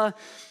 Drusilla,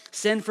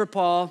 send for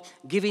Paul,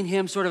 giving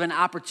him sort of an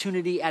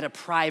opportunity at a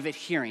private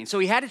hearing. So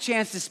he had a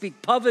chance to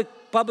speak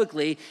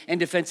publicly in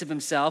defense of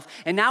himself,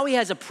 and now he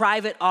has a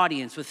private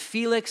audience with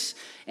Felix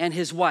and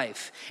his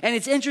wife. And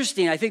it's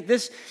interesting, I think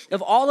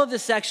of all of the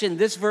section,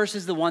 this verse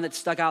is the one that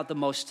stuck out the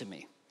most to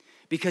me,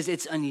 because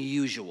it's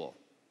unusual.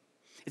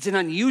 It's an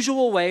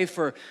unusual way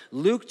for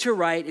Luke to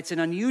write. It's an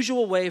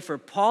unusual way for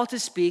Paul to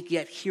speak,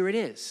 yet here it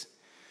is.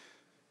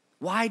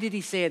 Why did he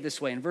say it this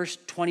way? In verse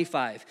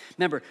 25,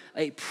 remember,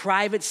 a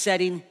private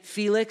setting,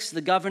 Felix, the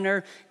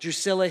governor,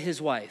 Drusilla,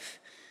 his wife.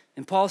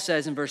 And Paul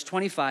says in verse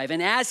 25,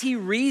 and as he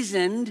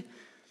reasoned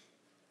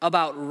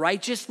about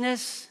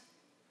righteousness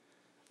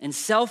and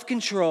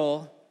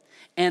self-control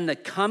and the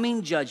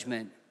coming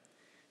judgment,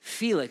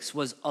 Felix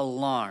was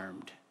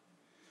alarmed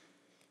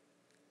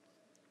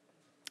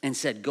and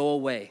said, go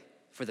away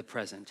for the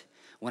present.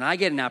 When I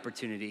get an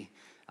opportunity,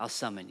 I'll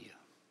summon you.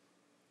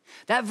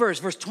 That verse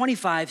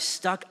 25,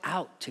 stuck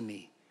out to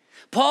me.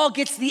 Paul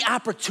gets the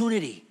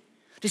opportunity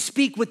to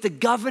speak with the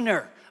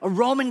governor, a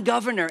Roman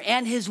governor,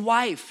 and his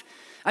wife.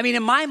 I mean,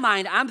 in my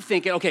mind, I'm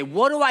thinking, okay,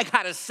 what do I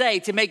got to say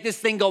to make this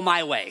thing go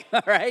my way,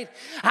 all right?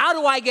 How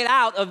do I get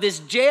out of this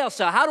jail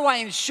cell? How do I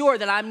ensure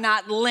that I'm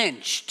not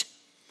lynched?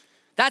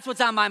 That's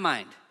what's on my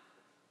mind.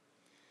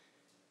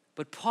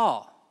 But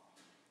Paul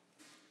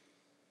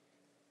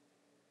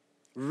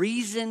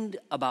reasoned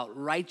about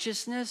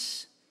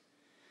righteousness,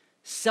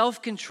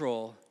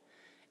 self-control,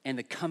 and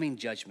the coming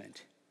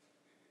judgment.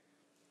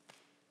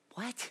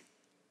 What?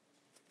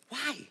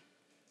 Why?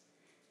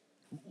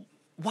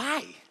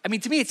 I mean,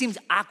 to me, it seems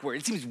awkward.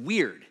 It seems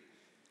weird.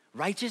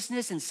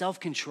 Righteousness and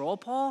self-control,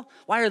 Paul?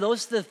 Why are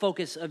those the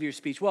focus of your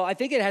speech? Well, I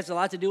think it has a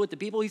lot to do with the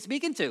people he's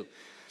speaking to.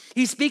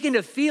 He's speaking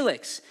to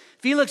Felix.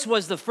 Felix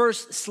was the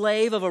first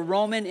slave of a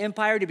Roman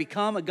empire to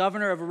become a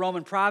governor of a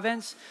Roman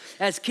province.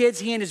 As kids,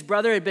 he and his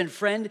brother had been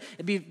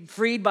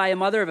freed by a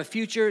mother of a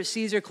future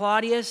Caesar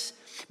Claudius.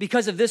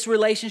 Because of this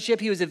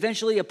relationship, he was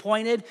eventually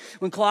appointed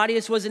when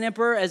Claudius was an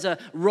emperor as a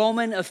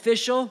Roman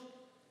official.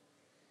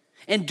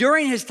 And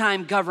during his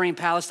time governing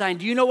Palestine,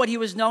 do you know what he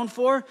was known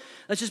for?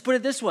 Let's just put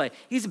it this way.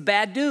 He's a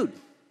bad dude.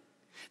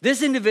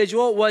 This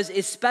individual was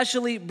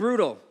especially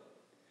brutal.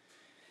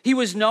 He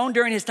was known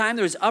during his time,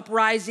 there was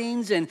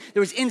uprisings and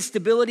there was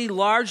instability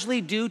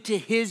largely due to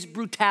his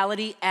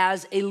brutality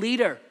as a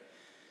leader.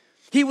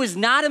 He was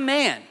not a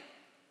man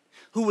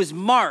who was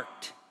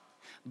marked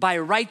by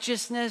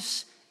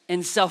righteousness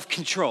and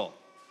self-control.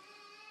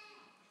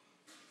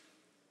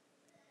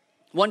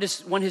 One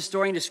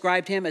historian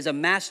described him as a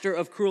master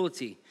of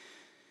cruelty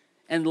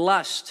and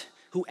lust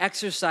who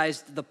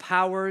exercised the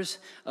powers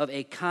of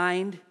a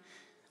kind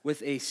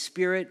with a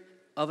spirit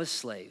of a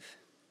slave.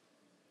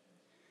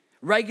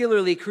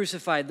 Regularly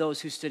crucified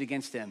those who stood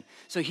against him.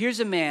 So here's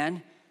a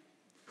man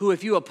who,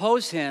 if you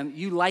oppose him,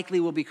 you likely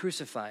will be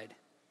crucified.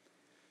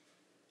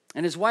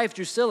 And his wife,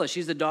 Drusilla,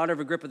 she's the daughter of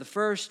Agrippa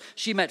I.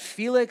 She met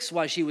Felix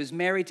while she was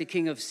married to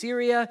King of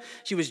Syria.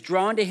 She was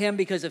drawn to him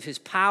because of his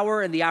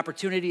power and the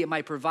opportunity it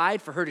might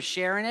provide for her to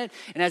share in it.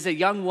 And as a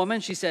young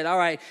woman, she said, all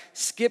right,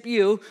 skip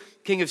you,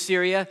 King of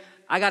Syria.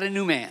 I got a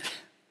new man.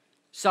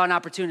 Saw an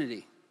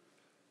opportunity.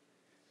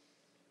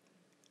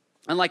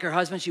 Unlike her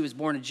husband, she was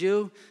born a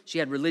Jew. She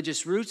had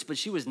religious roots, but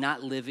she was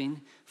not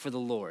living for the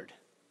Lord.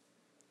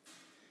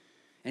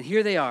 And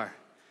here they are,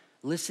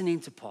 listening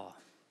to Paul.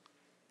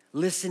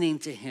 Listening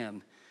to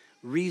him,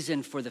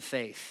 reason for the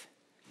faith.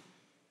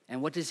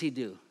 And what does he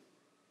do?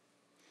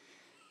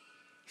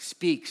 He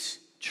speaks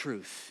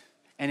truth.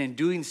 And in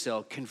doing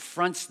so,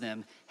 confronts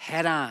them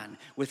head on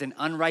with an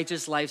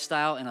unrighteous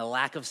lifestyle and a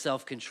lack of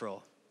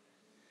self-control.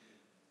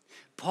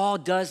 Paul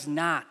does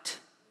not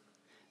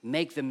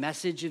make the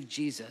message of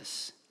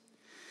Jesus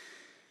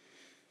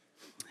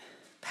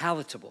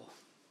palatable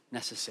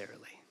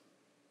necessarily.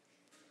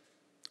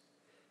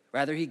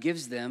 Rather, he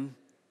gives them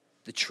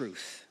the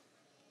truth.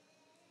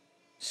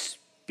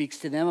 Speaks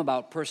to them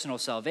about personal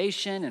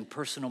salvation and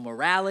personal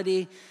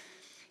morality.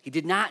 He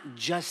did not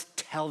just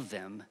tell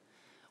them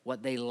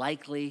what they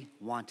likely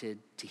wanted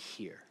to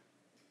hear.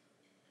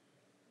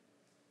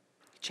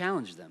 He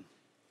challenged them,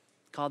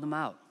 called them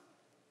out.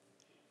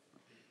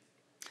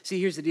 See,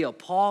 here's the deal.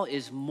 Paul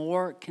is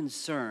more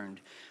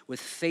concerned with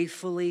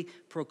faithfully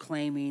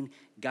proclaiming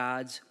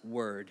God's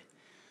word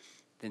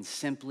than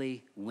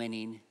simply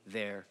winning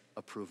their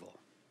approval.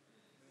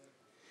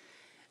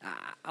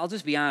 I'll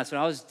just be honest,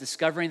 when I was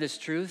discovering this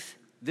truth,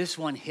 this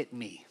one hit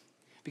me.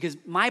 Because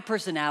my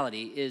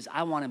personality is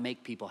I want to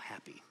make people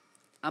happy.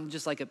 I'm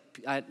just like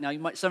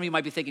some of you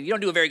might be thinking, you don't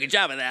do a very good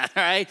job of that,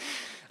 all right?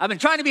 I've been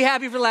trying to be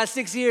happy for the last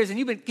 6 years, and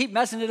you've keep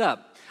messing it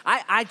up.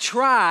 I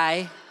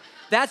try,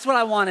 that's what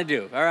I want to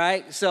do, all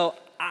right? So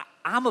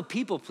I'm a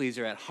people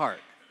pleaser at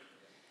heart.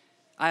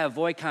 I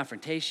avoid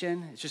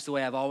confrontation. It's just the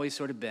way I've always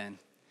sort of been.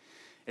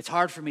 It's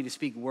hard for me to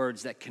speak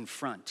words that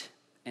confront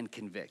and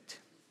convict.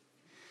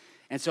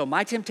 And so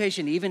my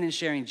temptation, even in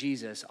sharing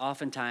Jesus,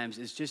 oftentimes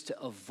is just to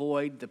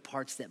avoid the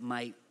parts that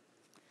might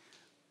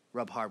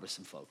rub hard with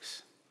some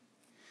folks.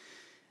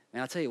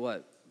 And I'll tell you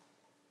what,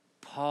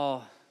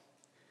 Paul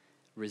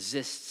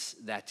resists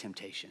that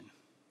temptation.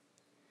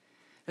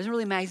 Doesn't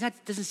really matter.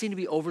 Doesn't seem to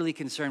be overly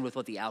concerned with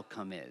what the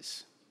outcome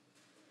is.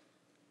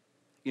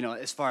 You know,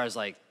 as far as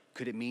like,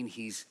 could it mean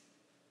he's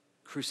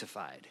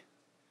crucified?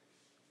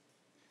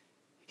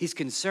 He's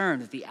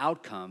concerned that the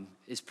outcome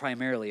is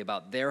primarily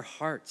about their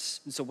hearts.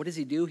 And so what does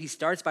he do? He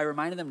starts by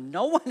reminding them,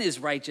 no one is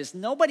righteous.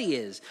 Nobody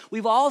is.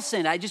 We've all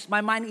sinned.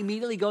 My mind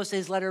immediately goes to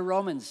his letter to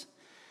Romans.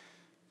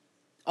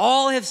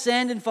 All have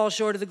sinned and fall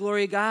short of the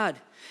glory of God.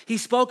 He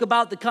spoke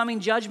about the coming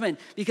judgment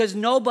because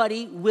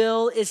nobody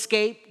will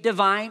escape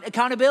divine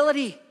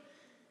accountability.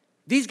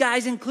 These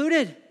guys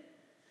included.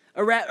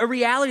 A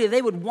reality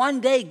they would one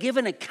day give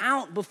an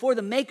account before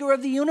the maker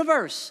of the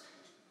universe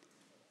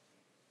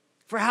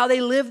for how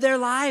they lived their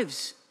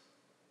lives.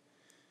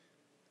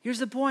 Here's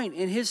the point.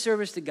 In his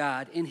service to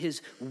God, in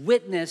his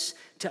witness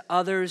to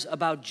others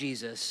about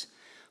Jesus,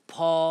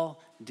 Paul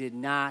did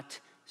not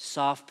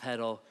soft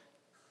pedal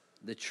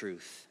the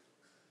truth.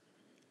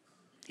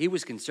 He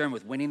was concerned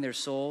with winning their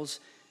souls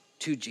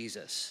to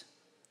Jesus.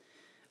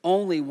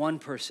 Only one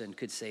person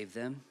could save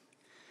them,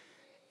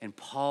 and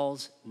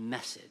Paul's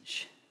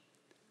message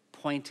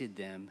pointed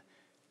them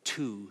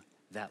to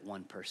that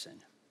one person.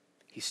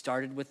 He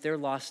started with their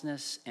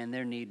lostness and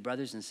their need.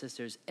 Brothers and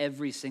sisters,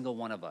 every single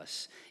one of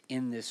us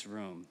in this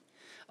room,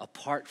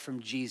 apart from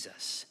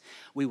Jesus,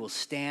 we will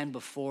stand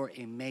before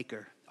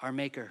our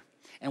maker,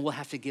 and we'll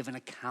have to give an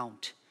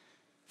account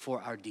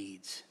for our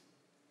deeds.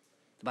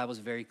 The Bible's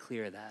very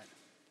clear of that.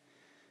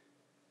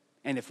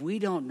 And if we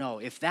don't know,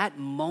 if that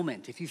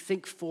moment, if you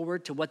think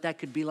forward to what that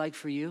could be like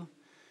for you,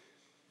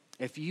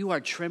 if you are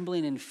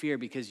trembling in fear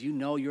because you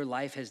know your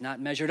life has not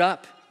measured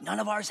up, none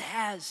of ours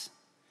has.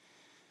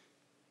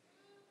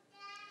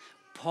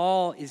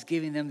 Paul is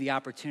giving them the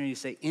opportunity to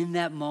say, in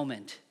that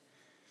moment,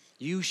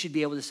 you should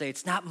be able to say,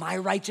 it's not my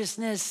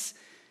righteousness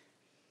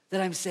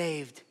that I'm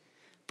saved,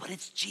 but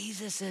it's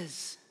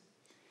Jesus's.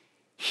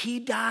 He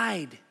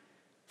died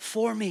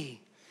for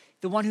me,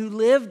 the one who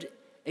lived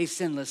a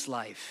sinless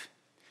life,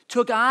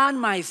 took on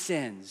my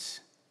sins.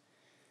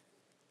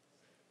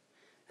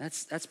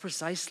 That's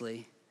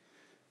precisely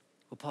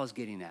what Paul's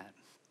getting at.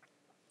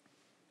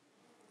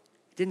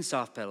 He didn't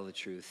soft pedal the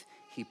truth.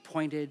 He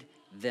pointed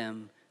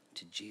them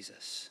to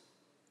Jesus.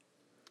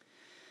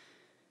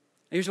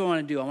 Here's what I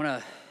want to do.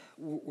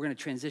 We're going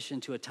to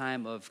transition to a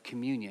time of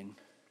communion.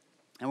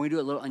 And we're going to do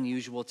it a little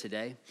unusual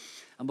today.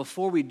 And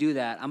before we do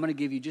that, I'm going to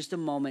give you just a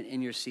moment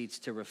in your seats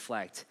to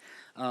reflect.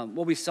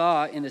 What we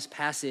saw in this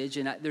passage,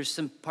 and there's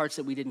some parts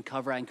that we didn't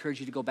cover. I encourage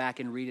you to go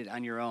back and read it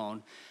on your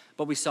own.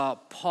 But we saw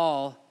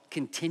Paul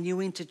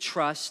continuing to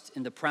trust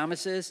in the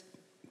promises,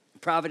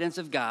 providence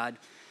of God,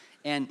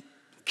 and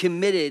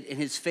committed in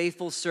his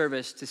faithful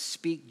service to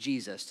speak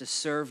Jesus, to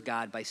serve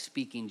God by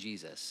speaking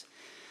Jesus.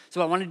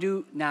 So what I want to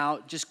do now,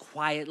 just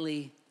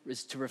quietly,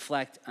 is to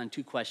reflect on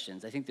two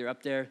questions. I think they're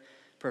up there.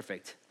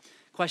 Perfect.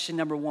 Question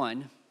number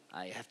one,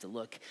 I have to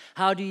look.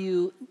 How do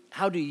you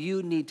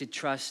need to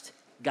trust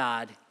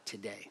God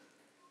today?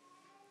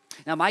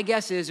 Now, my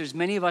guess is there's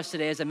many of us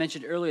today, as I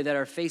mentioned earlier, that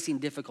are facing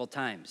difficult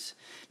times.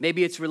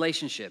 Maybe it's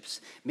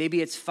relationships.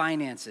 Maybe it's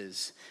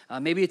finances.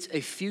 Maybe it's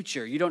a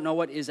future. You don't know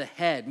what is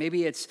ahead.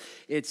 Maybe it's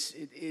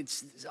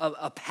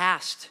a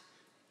past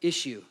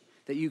issue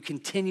that you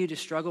continue to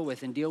struggle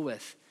with and deal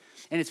with.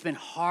 And it's been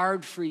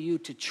hard for you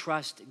to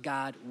trust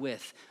God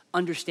with,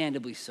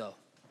 understandably so.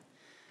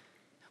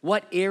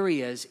 What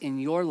areas in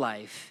your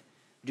life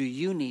do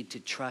you need to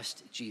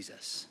trust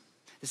Jesus?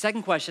 The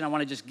second question, I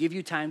want to just give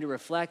you time to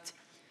reflect,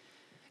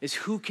 is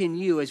who can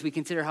you, as we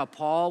consider how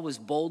Paul was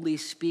boldly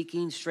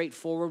speaking,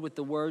 straightforward with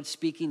the word,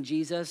 speaking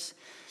Jesus,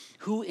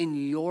 who in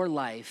your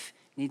life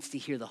needs to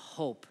hear the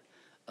hope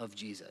of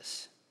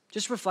Jesus?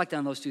 Just reflect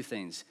on those two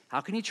things.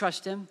 How can you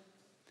trust him?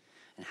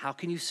 And how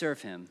can you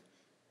serve him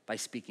by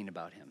speaking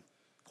about him?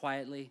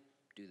 Quietly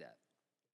do that.